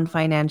are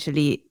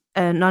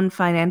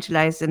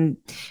non-financialized and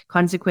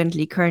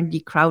consequently currently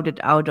crowded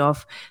out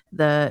of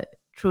the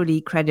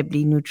truly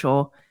credibly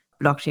neutral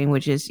blockchain,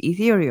 which is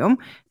Ethereum.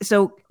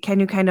 So can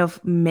you kind of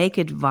make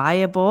it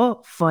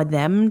viable for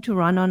them to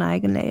run on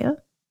EigenLayer?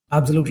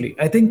 Absolutely.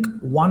 I think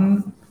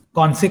one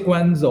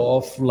consequence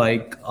of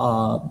like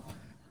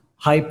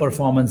high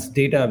performance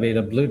data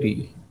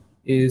availability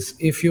is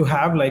if you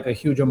have like a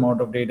huge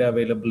amount of data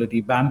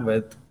availability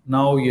bandwidth,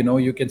 now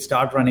you can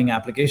start running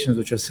applications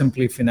which are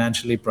simply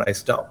financially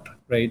priced out,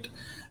 right?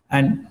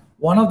 And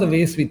one of the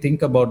ways we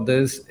think about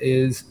this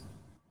is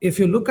if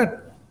you look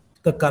at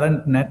the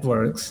current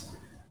networks,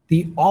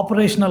 the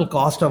operational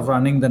cost of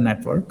running the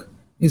network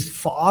is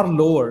far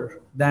lower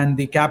than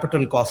the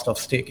capital cost of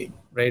staking,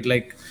 right?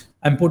 Like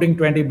I'm putting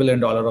 $20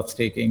 billion of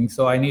staking,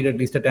 so I need at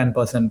least a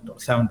 10% or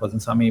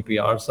 7% some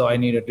APR, so I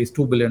need at least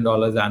 $2 billion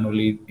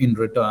annually in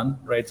return,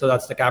 right? So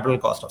that's the capital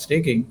cost of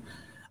staking.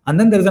 And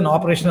then there's an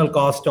operational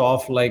cost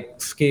of like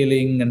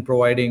scaling and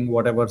providing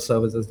whatever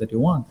services that you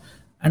want.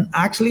 And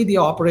actually the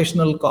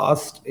operational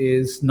cost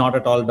is not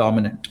at all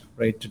dominant,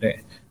 right,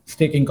 today.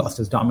 Staking cost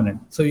is dominant.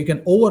 So you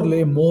can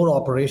overlay more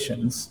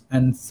operations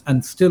and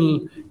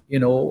still,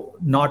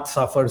 not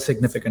suffer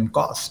significant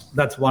cost.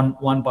 That's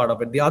one part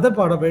of it. The other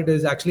part of it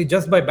is actually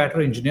just by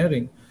better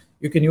engineering,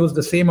 you can use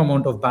the same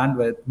amount of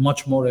bandwidth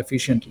much more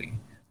efficiently.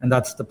 And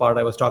that's the part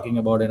I was talking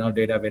about in our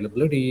data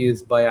availability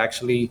is by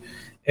actually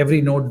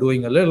every node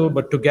doing a little,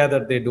 but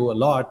together they do a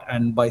lot.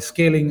 And by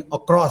scaling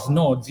across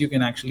nodes, you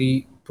can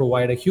actually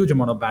provide a huge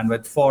amount of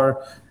bandwidth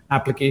for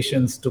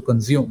applications to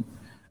consume.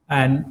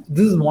 And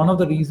this is one of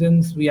the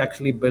reasons we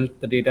actually built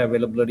the data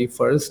availability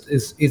first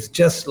is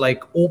just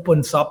like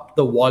opens up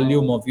the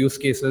volume of use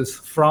cases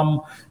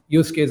from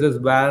use cases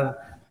where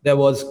there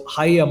was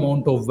high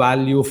amount of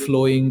value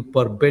flowing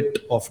per bit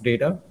of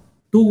data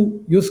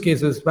to use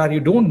cases where you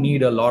don't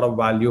need a lot of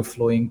value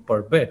flowing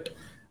per bit,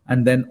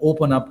 and then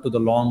open up to the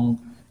long,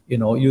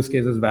 use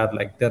cases where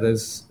like there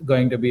is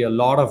going to be a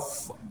lot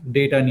of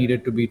data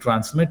needed to be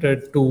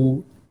transmitted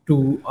to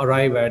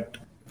arrive at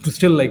to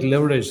still like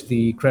leverage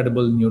the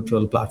credible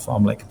neutral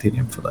platform like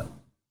Ethereum for that.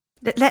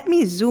 Let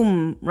me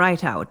zoom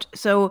right out.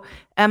 So,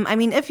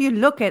 if you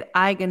look at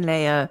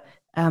EigenLayer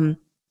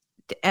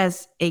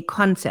as a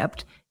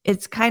concept,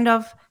 it's kind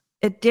of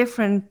a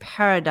different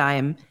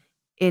paradigm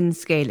in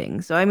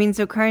scaling. So,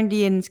 so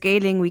currently in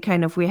scaling, we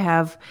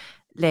have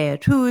layer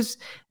 2s,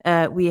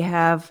 we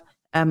have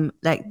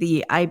like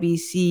the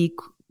IBC,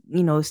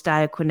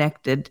 style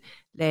connected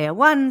layer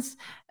 1s,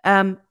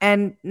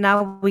 and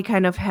now we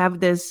kind of have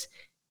this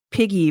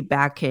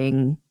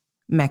piggybacking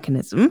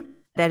mechanism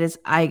that is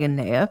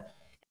EigenLayer.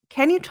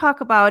 Can you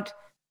talk about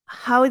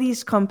how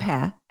these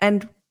compare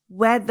and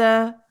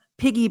whether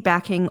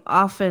piggybacking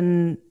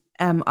often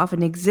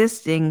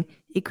existing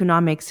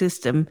economic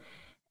system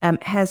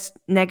has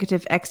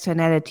negative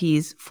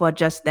externalities for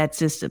just that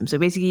system? So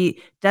basically,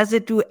 does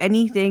it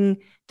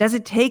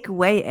take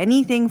away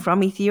anything from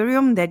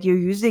Ethereum that you're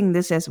using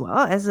this as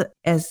well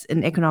as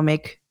an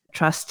economic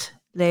trust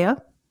layer?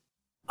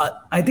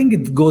 I think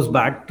it goes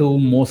back to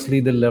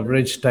mostly the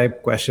leverage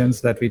type questions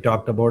that we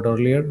talked about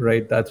earlier,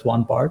 right? That's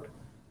one part.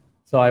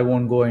 So I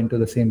won't go into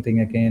the same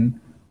thing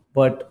again.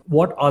 But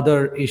what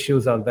other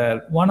issues are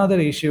there? One other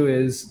issue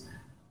is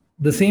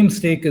the same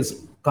stake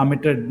is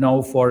committed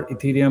now for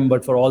Ethereum,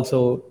 but for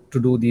also to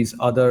do these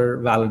other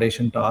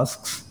validation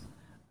tasks.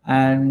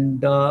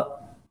 And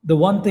the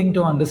one thing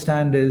to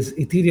understand is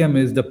Ethereum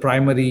is the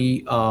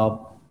primary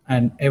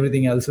and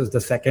everything else is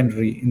the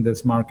secondary in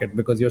this market,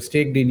 because you're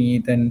staked in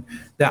ETH. And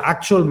the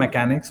actual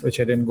mechanics, which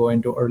I didn't go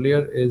into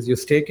earlier, is you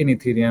stake in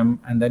Ethereum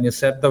and then you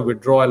set the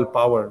withdrawal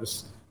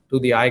powers to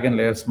the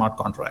EigenLayer smart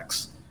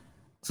contracts.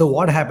 So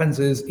what happens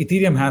is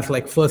Ethereum has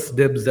like first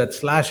dibs at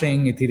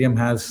slashing. Ethereum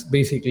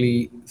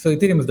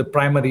is the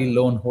primary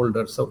loan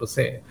holder, so to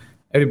say.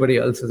 Everybody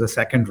else is a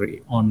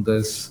secondary on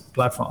this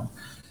platform.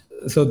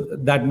 So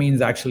that means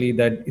actually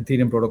that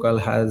Ethereum protocol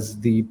has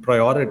the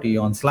priority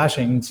on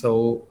slashing.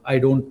 So I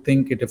don't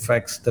think it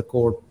affects the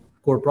core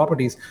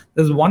properties.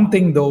 There's one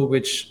thing though,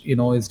 which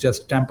is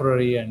just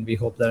temporary, and we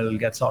hope that it'll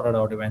get sorted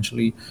out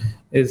eventually,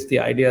 is the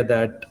idea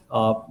that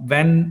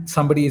when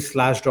somebody is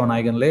slashed on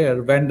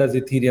EigenLayer, when does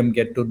Ethereum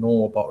get to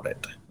know about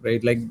it,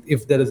 right? Like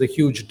if there is a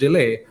huge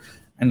delay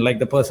and like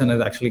the person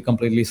is actually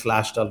completely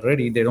slashed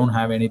already, they don't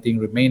have anything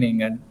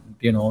remaining, and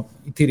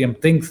Ethereum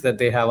thinks that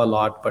they have a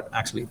lot, but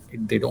actually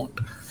they don't.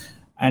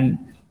 And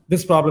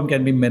this problem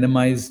can be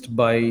minimized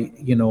by,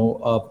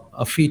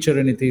 a feature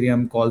in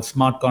Ethereum called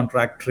smart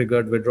contract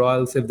triggered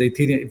withdrawals. If the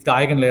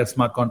EigenLayer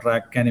smart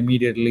contract can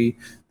immediately,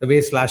 the way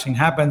slashing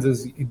happens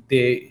is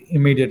they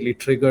immediately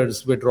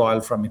triggers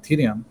withdrawal from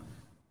Ethereum,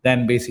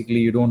 then basically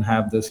you don't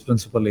have this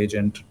principal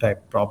agent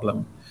type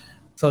problem.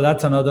 So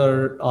that's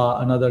another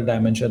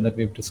dimension that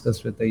we've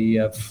discussed with the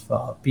EF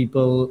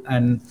people.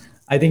 And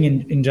I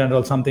think in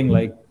general, something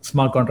like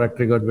smart contract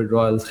triggered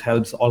withdrawals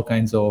helps all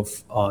kinds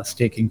of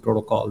staking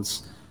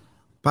protocols.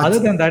 But other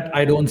than that,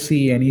 I don't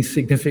see any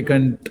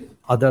significant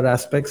other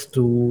aspects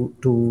to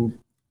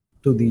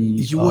the.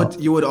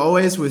 You would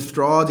always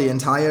withdraw the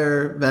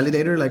entire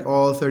validator, like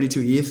all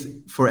 32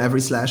 ETH for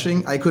every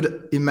slashing. I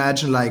could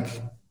imagine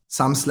like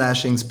some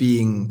slashings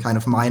being kind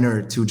of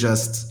minor to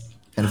just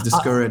kind of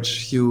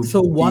discourage you.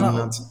 So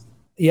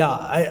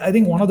I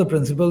think one of the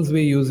principles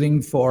we're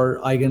using for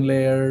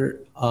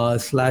EigenLayer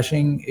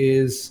slashing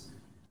is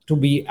to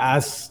be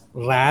as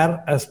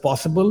rare as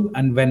possible,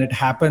 and when it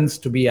happens,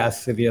 to be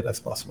as severe as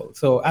possible.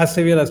 So as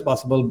severe as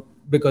possible,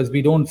 because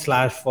we don't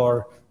slash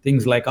for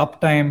things like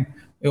uptime.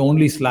 We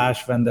only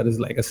slash when there is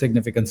like a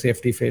significant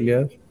safety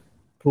failure,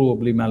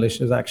 provably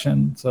malicious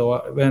action.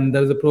 So when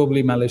there is a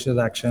provably malicious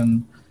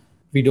action,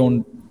 we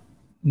don't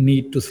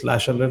need to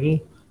slash a little.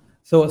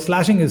 So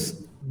slashing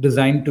is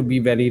designed to be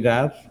very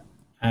rare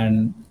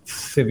and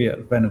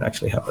severe when it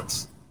actually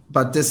happens.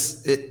 But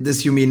this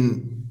you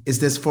mean, is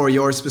this for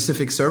your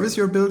specific service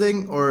you're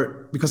building,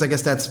 or because I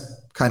guess that's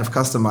kind of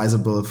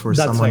customizable for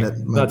someone right.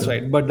 That's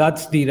right. But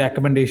that's the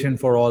recommendation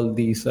for all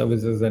these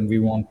services, and we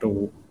want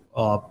to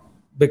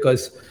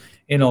because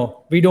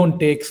we don't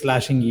take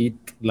slashing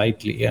ETH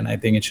lightly, and I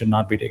think it should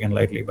not be taken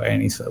lightly by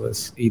any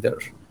service either.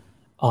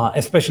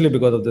 Especially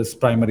because of this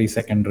primary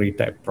secondary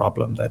type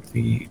problem that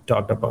we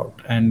talked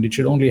about, and it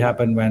should only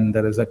happen when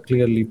there is a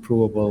clearly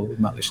provable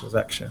malicious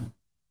action.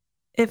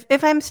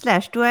 If I'm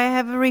slashed, do I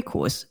have a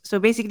recourse? So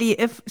basically,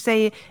 if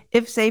say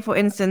for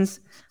instance,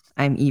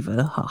 I'm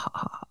evil,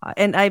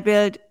 and I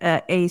build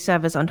a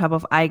service on top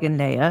of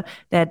EigenLayer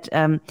that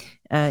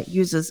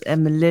uses a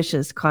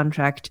malicious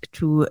contract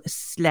to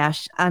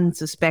slash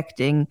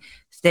unsuspecting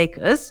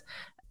stakers,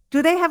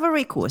 do they have a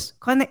recourse?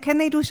 Can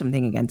they do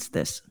something against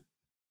this?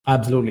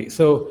 Absolutely.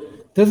 So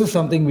this is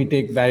something we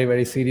take very,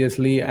 very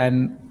seriously,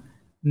 and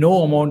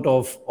no amount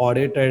of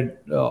audit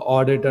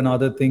and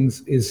other things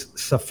is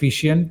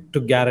sufficient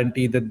to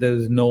guarantee that there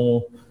is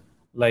no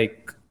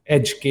like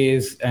edge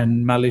case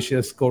and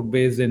malicious code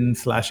base in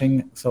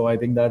slashing. So I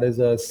think that is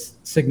a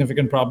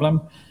significant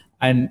problem.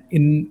 And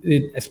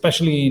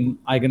especially in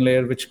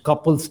EigenLayer, which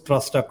couples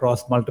trust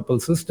across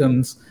multiple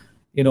systems,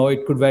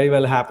 it could very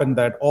well happen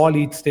that all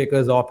ETH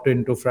stakers opt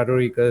into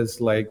Frederica's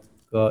like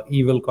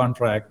evil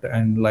contract,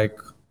 and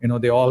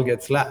they all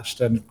get slashed,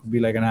 and it could be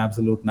like an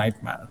absolute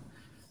nightmare.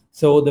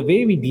 So the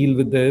way we deal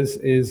with this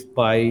is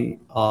by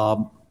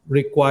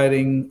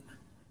requiring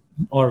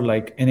or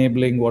like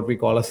enabling what we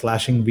call a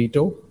slashing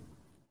veto.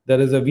 There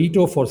is a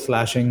veto for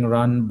slashing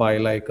run by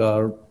like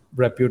a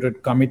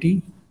reputed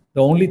committee.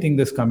 The only thing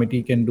this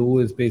committee can do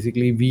is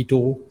basically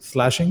veto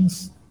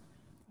slashings.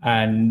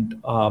 And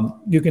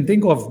you can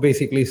think of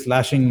basically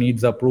slashing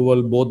needs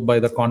approval both by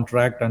the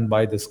contract and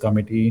by this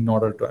committee in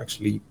order to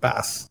actually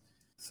pass.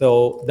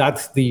 So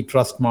that's the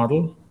trust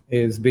model,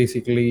 is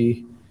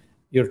basically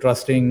you're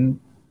trusting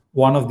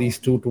one of these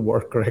two to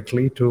work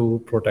correctly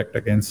to protect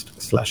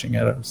against slashing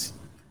errors.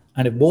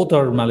 And if both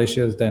are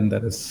malicious, then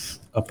there is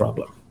a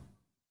problem.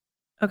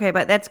 Okay,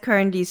 but that's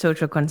currently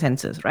social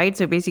consensus, right?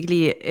 So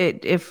basically,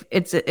 if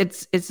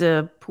it's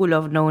a pool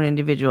of known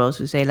individuals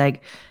who say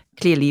like,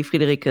 clearly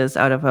Friederike is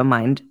out of her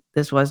mind.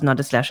 This was not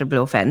a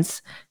slashable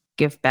offense.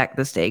 Give back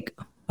the stake.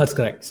 That's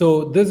correct.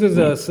 So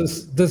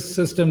this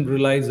system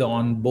relies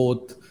on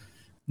both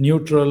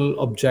neutral,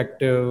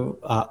 objective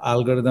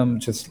algorithm,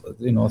 which is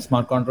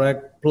smart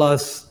contract,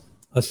 plus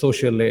a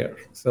social layer.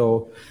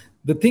 So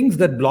The things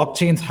that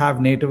blockchains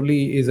have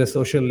natively is a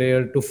social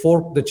layer to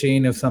fork the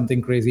chain if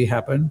something crazy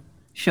happened.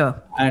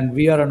 Sure. And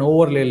we are an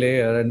overlay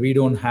layer, and we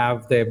don't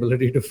have the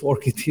ability to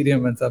fork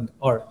Ethereum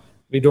or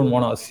we don't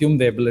want to assume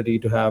the ability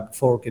to have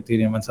fork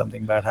Ethereum when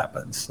something bad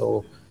happens.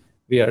 So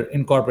we are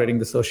incorporating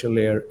the social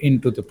layer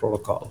into the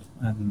protocol,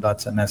 and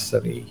that's a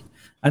necessary.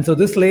 And so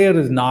this layer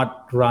is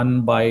not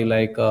run by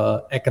like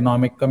a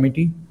economic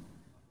committee.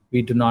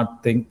 We do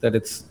not think that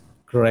it's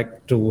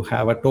correct to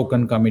have a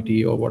token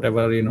committee or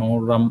whatever,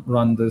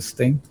 run this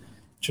thing.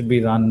 It should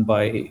be run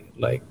by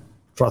like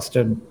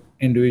trusted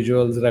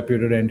individuals,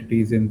 reputed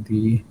entities in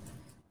the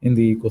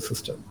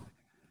ecosystem.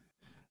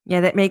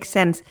 Yeah, that makes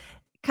sense.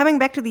 Coming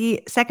back to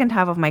the second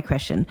half of my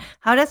question,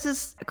 how does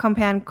this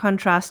compare and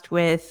contrast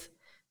with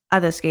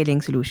other scaling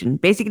solution,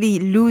 basically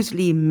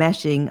loosely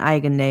meshing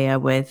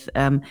EigenLayer with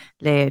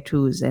layer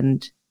 2s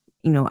and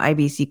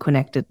IBC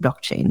connected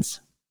blockchains?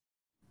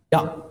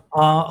 Yeah.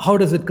 How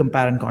does it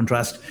compare and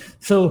contrast?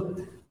 So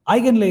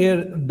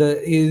EigenLayer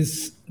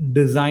is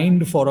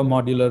designed for a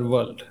modular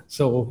world.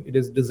 So it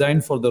is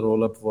designed for the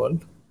rollup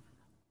world.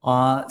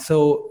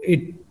 So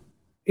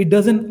it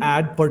doesn't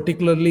add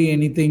particularly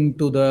anything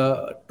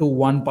to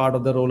one part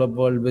of the rollup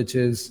world, which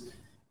is,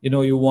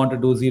 you want to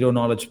do zero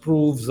knowledge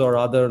proofs or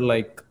other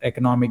like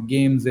economic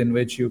games in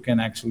which you can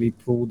actually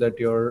prove that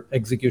your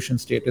execution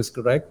state is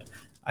correct.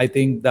 I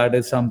think that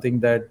is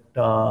something that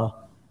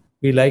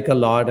we like a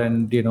lot,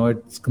 and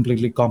it's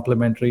completely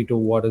complementary to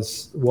what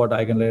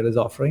EigenLayer is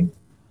offering.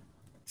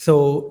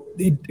 So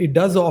it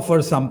does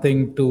offer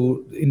something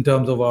in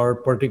terms of our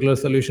particular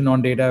solution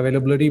on data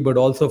availability, but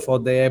also for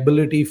the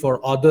ability for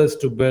others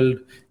to build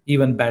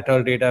even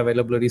better data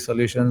availability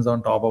solutions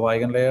on top of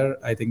EigenLayer.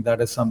 I think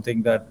that is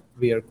something that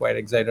we are quite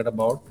excited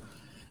about.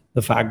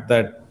 The fact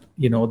that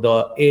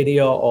the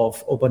area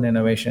of open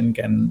innovation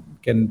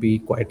can be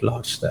quite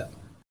large there.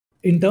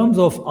 In terms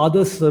of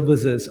other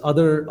services,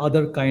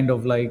 other kind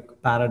of like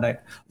paradigm.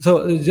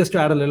 So just to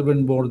add a little bit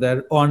more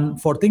there,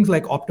 for things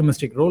like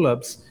optimistic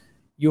rollups,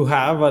 you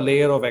have a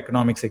layer of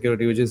economic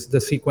security, which is the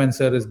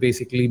sequencer is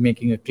basically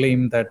making a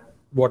claim that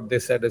what they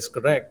said is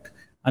correct.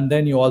 And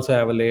then you also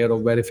have a layer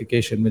of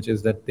verification, which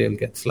is that they'll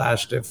get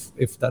slashed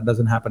if that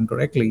doesn't happen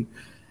correctly.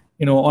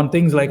 On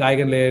things like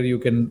EigenLayer, you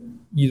can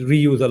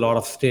reuse a lot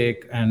of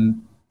stake and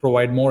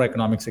provide more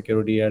economic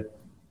security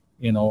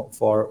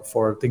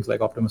for things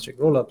like optimistic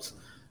rollups.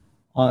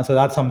 So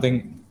that's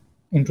something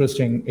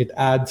interesting. It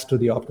adds to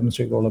the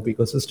optimistic rollup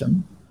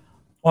ecosystem.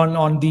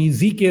 On the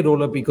ZK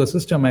rollup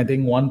ecosystem, I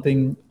think one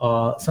thing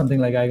something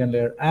like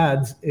EigenLayer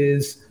adds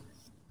is,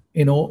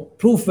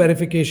 proof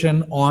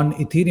verification on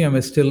Ethereum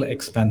is still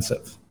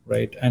expensive,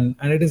 right? And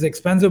it is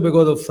expensive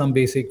because of some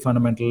basic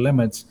fundamental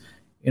limits.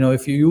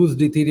 If you use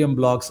the Ethereum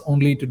blocks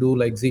only to do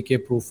like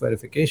ZK proof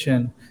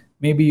verification,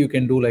 maybe you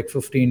can do like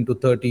 15 to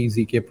 30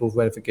 ZK proof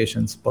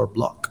verifications per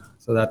block.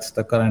 So that's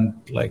the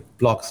current like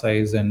block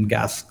size and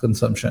gas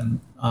consumption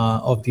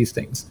of these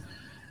things.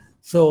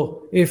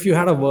 So if you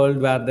had a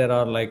world where there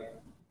are like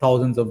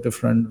thousands of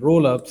different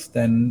rollups,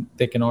 then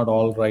they cannot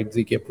all write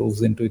ZK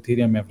proofs into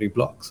Ethereum every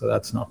block. So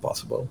that's not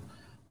possible.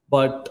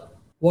 But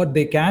what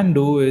they can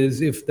do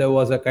is, if there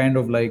was a kind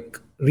of like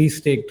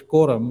restaked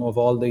quorum of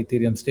all the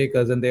Ethereum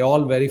stakers and they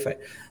all verify.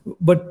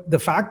 But the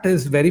fact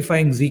is,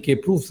 verifying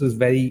ZK proofs is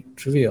very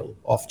trivial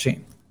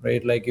off-chain,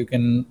 right? Like you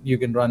can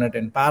run it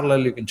in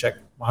parallel. You can check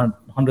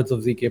hundreds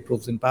of ZK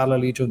proofs in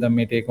parallel. Each of them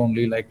may take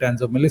only like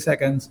tens of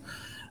milliseconds.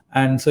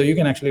 And so you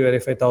can actually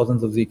verify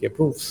thousands of ZK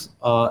proofs.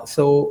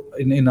 So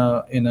in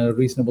a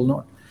reasonable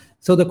node.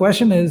 So the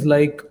question is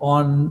like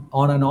on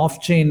an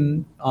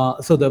off-chain.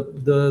 So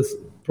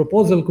the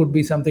proposal could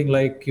be something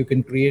like you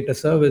can create a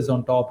service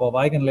on top of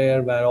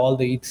EigenLayer where all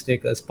the ETH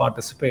stakers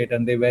participate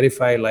and they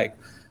verify like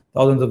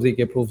thousands of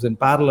ZK proofs in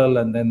parallel,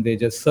 and then they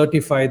just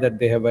certify that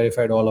they have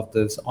verified all of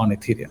this on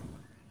Ethereum.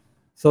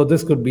 So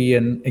this could be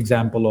an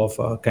example of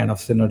a kind of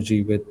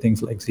synergy with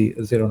things like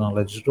zero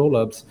knowledge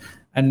rollups.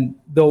 And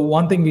the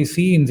one thing we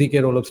see in ZK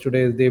rollups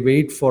today is they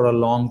wait for a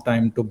long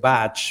time to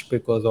batch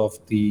because of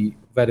the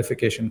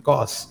verification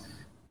costs.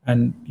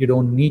 And you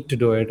don't need to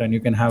do it, and you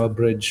can have a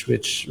bridge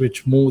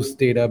which moves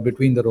data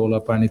between the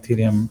rollup and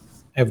Ethereum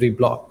every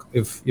block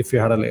if you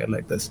had a layer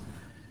like this.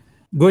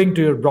 Going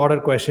to your broader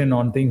question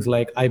on things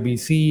like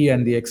IBC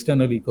and the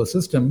external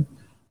ecosystem,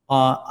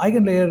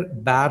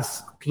 EigenLayer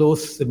bears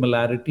close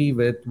similarity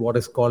with what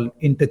is called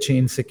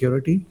interchain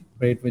security,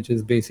 right? Which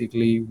is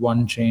basically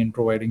one chain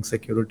providing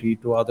security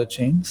to other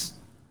chains.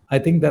 I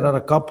think there are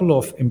a couple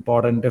of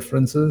important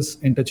differences.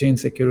 Interchain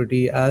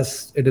security,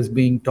 as it is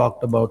being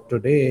talked about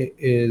today,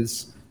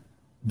 is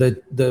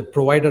the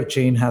provider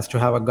chain has to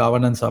have a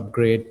governance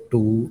upgrade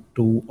to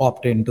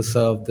opt in to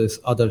serve this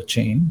other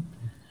chain.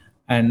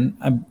 And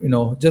I'm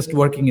just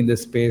working in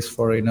this space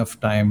for enough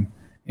time.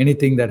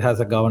 Anything that has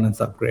a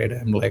governance upgrade,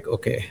 I'm like,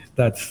 okay,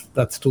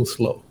 that's too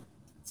slow.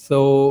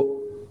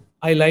 So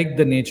I like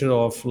the nature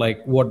of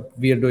like what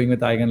we are doing with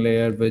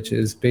EigenLayer, which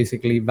is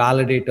basically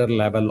validator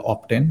level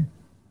opt-in.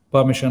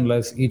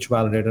 Permissionless, each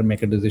validator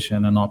make a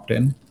decision and opt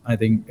in. I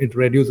think it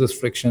reduces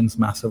frictions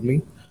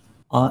massively.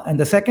 And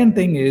the second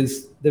thing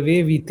is the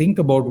way we think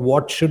about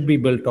what should be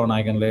built on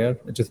EigenLayer,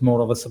 which is more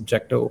of a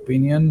subjective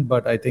opinion,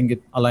 but I think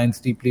it aligns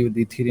deeply with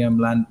the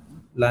Ethereum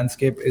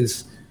landscape,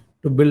 is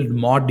to build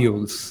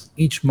modules,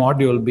 each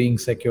module being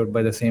secured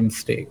by the same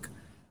stake,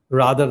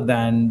 rather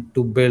than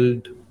to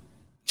build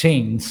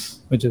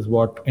chains, which is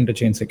what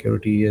interchain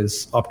security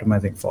is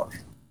optimizing for.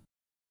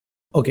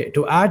 Okay,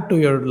 to add to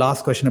your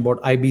last question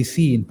about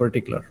IBC in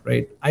particular,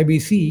 right?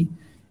 IBC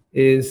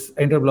is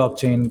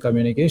inter-blockchain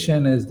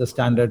communication, is the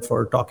standard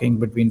for talking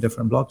between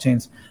different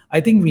blockchains.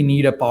 I think we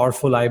need a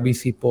powerful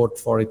IBC port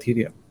for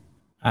Ethereum.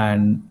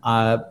 And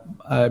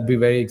I'd be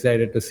very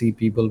excited to see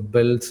people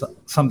build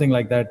something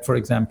like that, for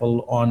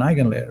example, on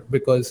EigenLayer,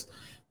 because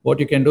what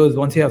you can do is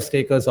once you have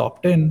stakers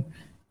opt in,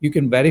 you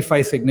can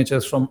verify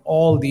signatures from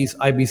all these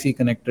IBC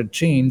connected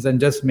chains and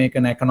just make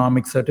an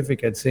economic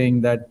certificate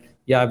saying that,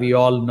 yeah, we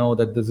all know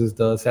that this is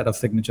the set of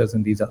signatures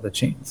in these other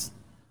chains.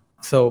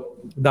 So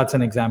that's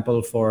an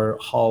example for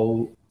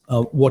how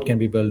what can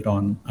be built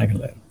on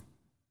EigenLayer.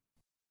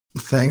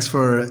 Thanks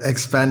for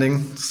expanding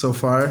so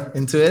far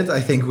into it. I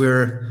think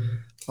we're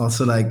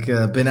also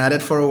been at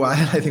it for a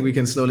while. I think we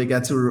can slowly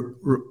get to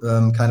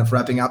kind of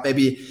wrapping up.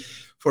 Maybe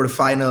for the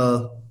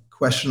final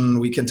question,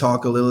 we can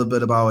talk a little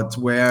bit about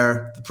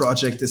where the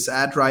project is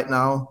at right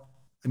now.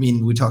 I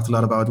mean, we talked a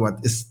lot about what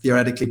is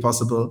theoretically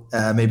possible.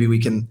 Maybe we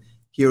can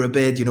hear a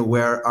bit,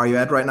 where are you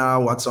at right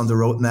now? What's on the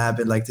roadmap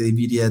in the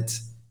immediate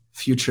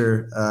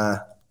future?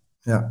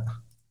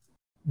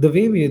 The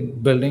way we're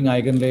building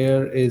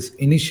EigenLayer is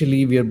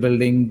initially we are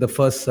building the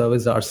first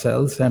service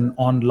ourselves, and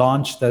on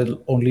launch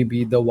there'll only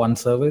be the one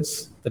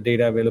service, the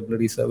data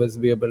availability service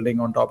we are building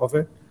on top of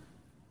it.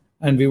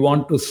 And we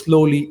want to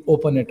slowly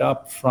open it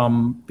up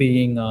from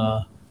being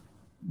a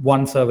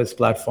one service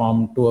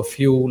platform to a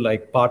few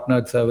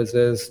partnered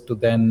services to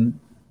then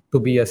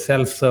to be a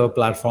self-serve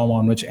platform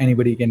on which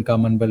anybody can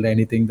come and build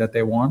anything that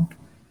they want.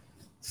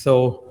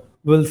 So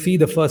we'll see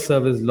the first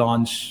service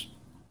launch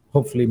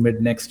hopefully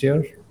mid next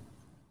year.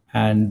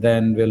 And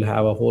then we'll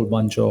have a whole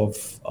bunch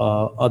of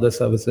other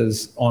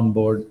services on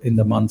board in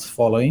the months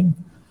following.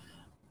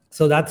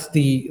 So that's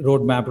the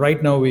roadmap.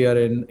 Right now we are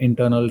in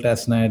internal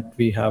testnet.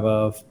 We have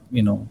a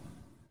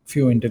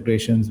few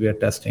integrations we are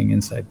testing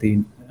inside the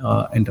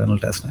internal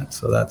testnet.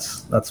 So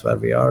that's where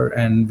we are.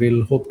 And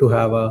we'll hope to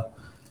have a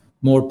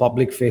more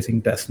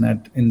public-facing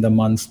testnet in the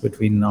months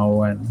between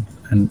now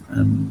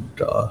and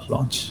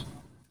launch.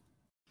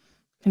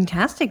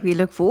 Fantastic. We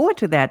look forward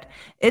to that.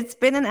 It's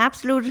been an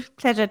absolute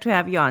pleasure to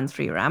have you on,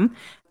 Sriram.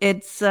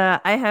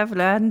 I have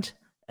learned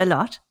a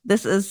lot.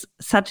 This is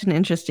such an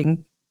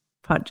interesting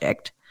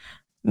project.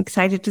 I'm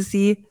excited to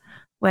see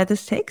where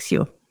this takes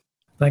you.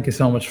 Thank you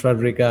so much,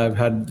 Frederica. I've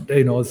had,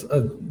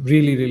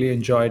 really, really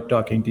enjoyed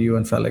talking to you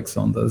and Felix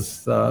on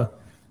this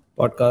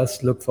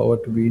podcast. Look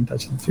forward to be in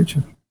touch in the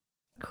future.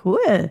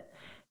 Cool.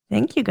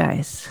 Thank you,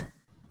 guys.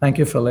 Thank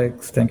you,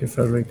 Felix. Thank you,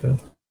 Frederica.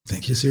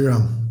 Thank you,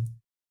 Sriram.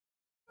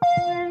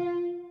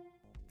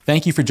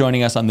 Thank you for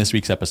joining us on this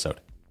week's episode.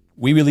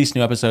 We release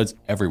new episodes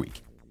every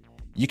week.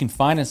 You can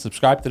find and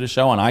subscribe to the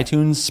show on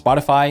iTunes,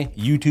 Spotify,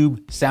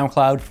 YouTube,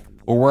 SoundCloud,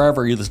 or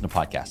wherever you listen to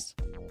podcasts.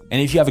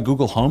 And if you have a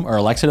Google Home or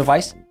Alexa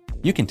device,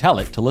 you can tell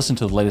it to listen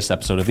to the latest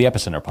episode of the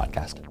Epicenter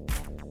podcast.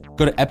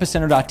 Go to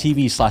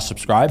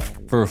epicenter.tv/subscribe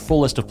for a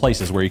full list of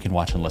places where you can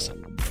watch and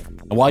listen.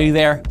 And while you're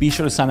there, be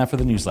sure to sign up for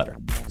the newsletter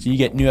so you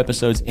get new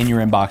episodes in your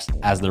inbox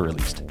as they're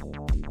released.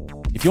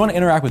 If you want to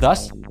interact with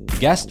us, the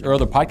guests, or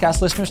other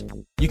podcast listeners,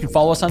 you can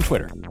follow us on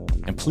Twitter.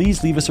 And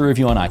please leave us a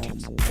review on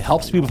iTunes. It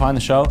helps people find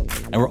the show,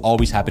 and we're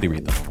always happy to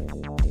read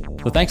them.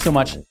 So thanks so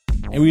much,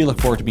 and we look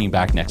forward to being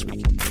back next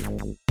week.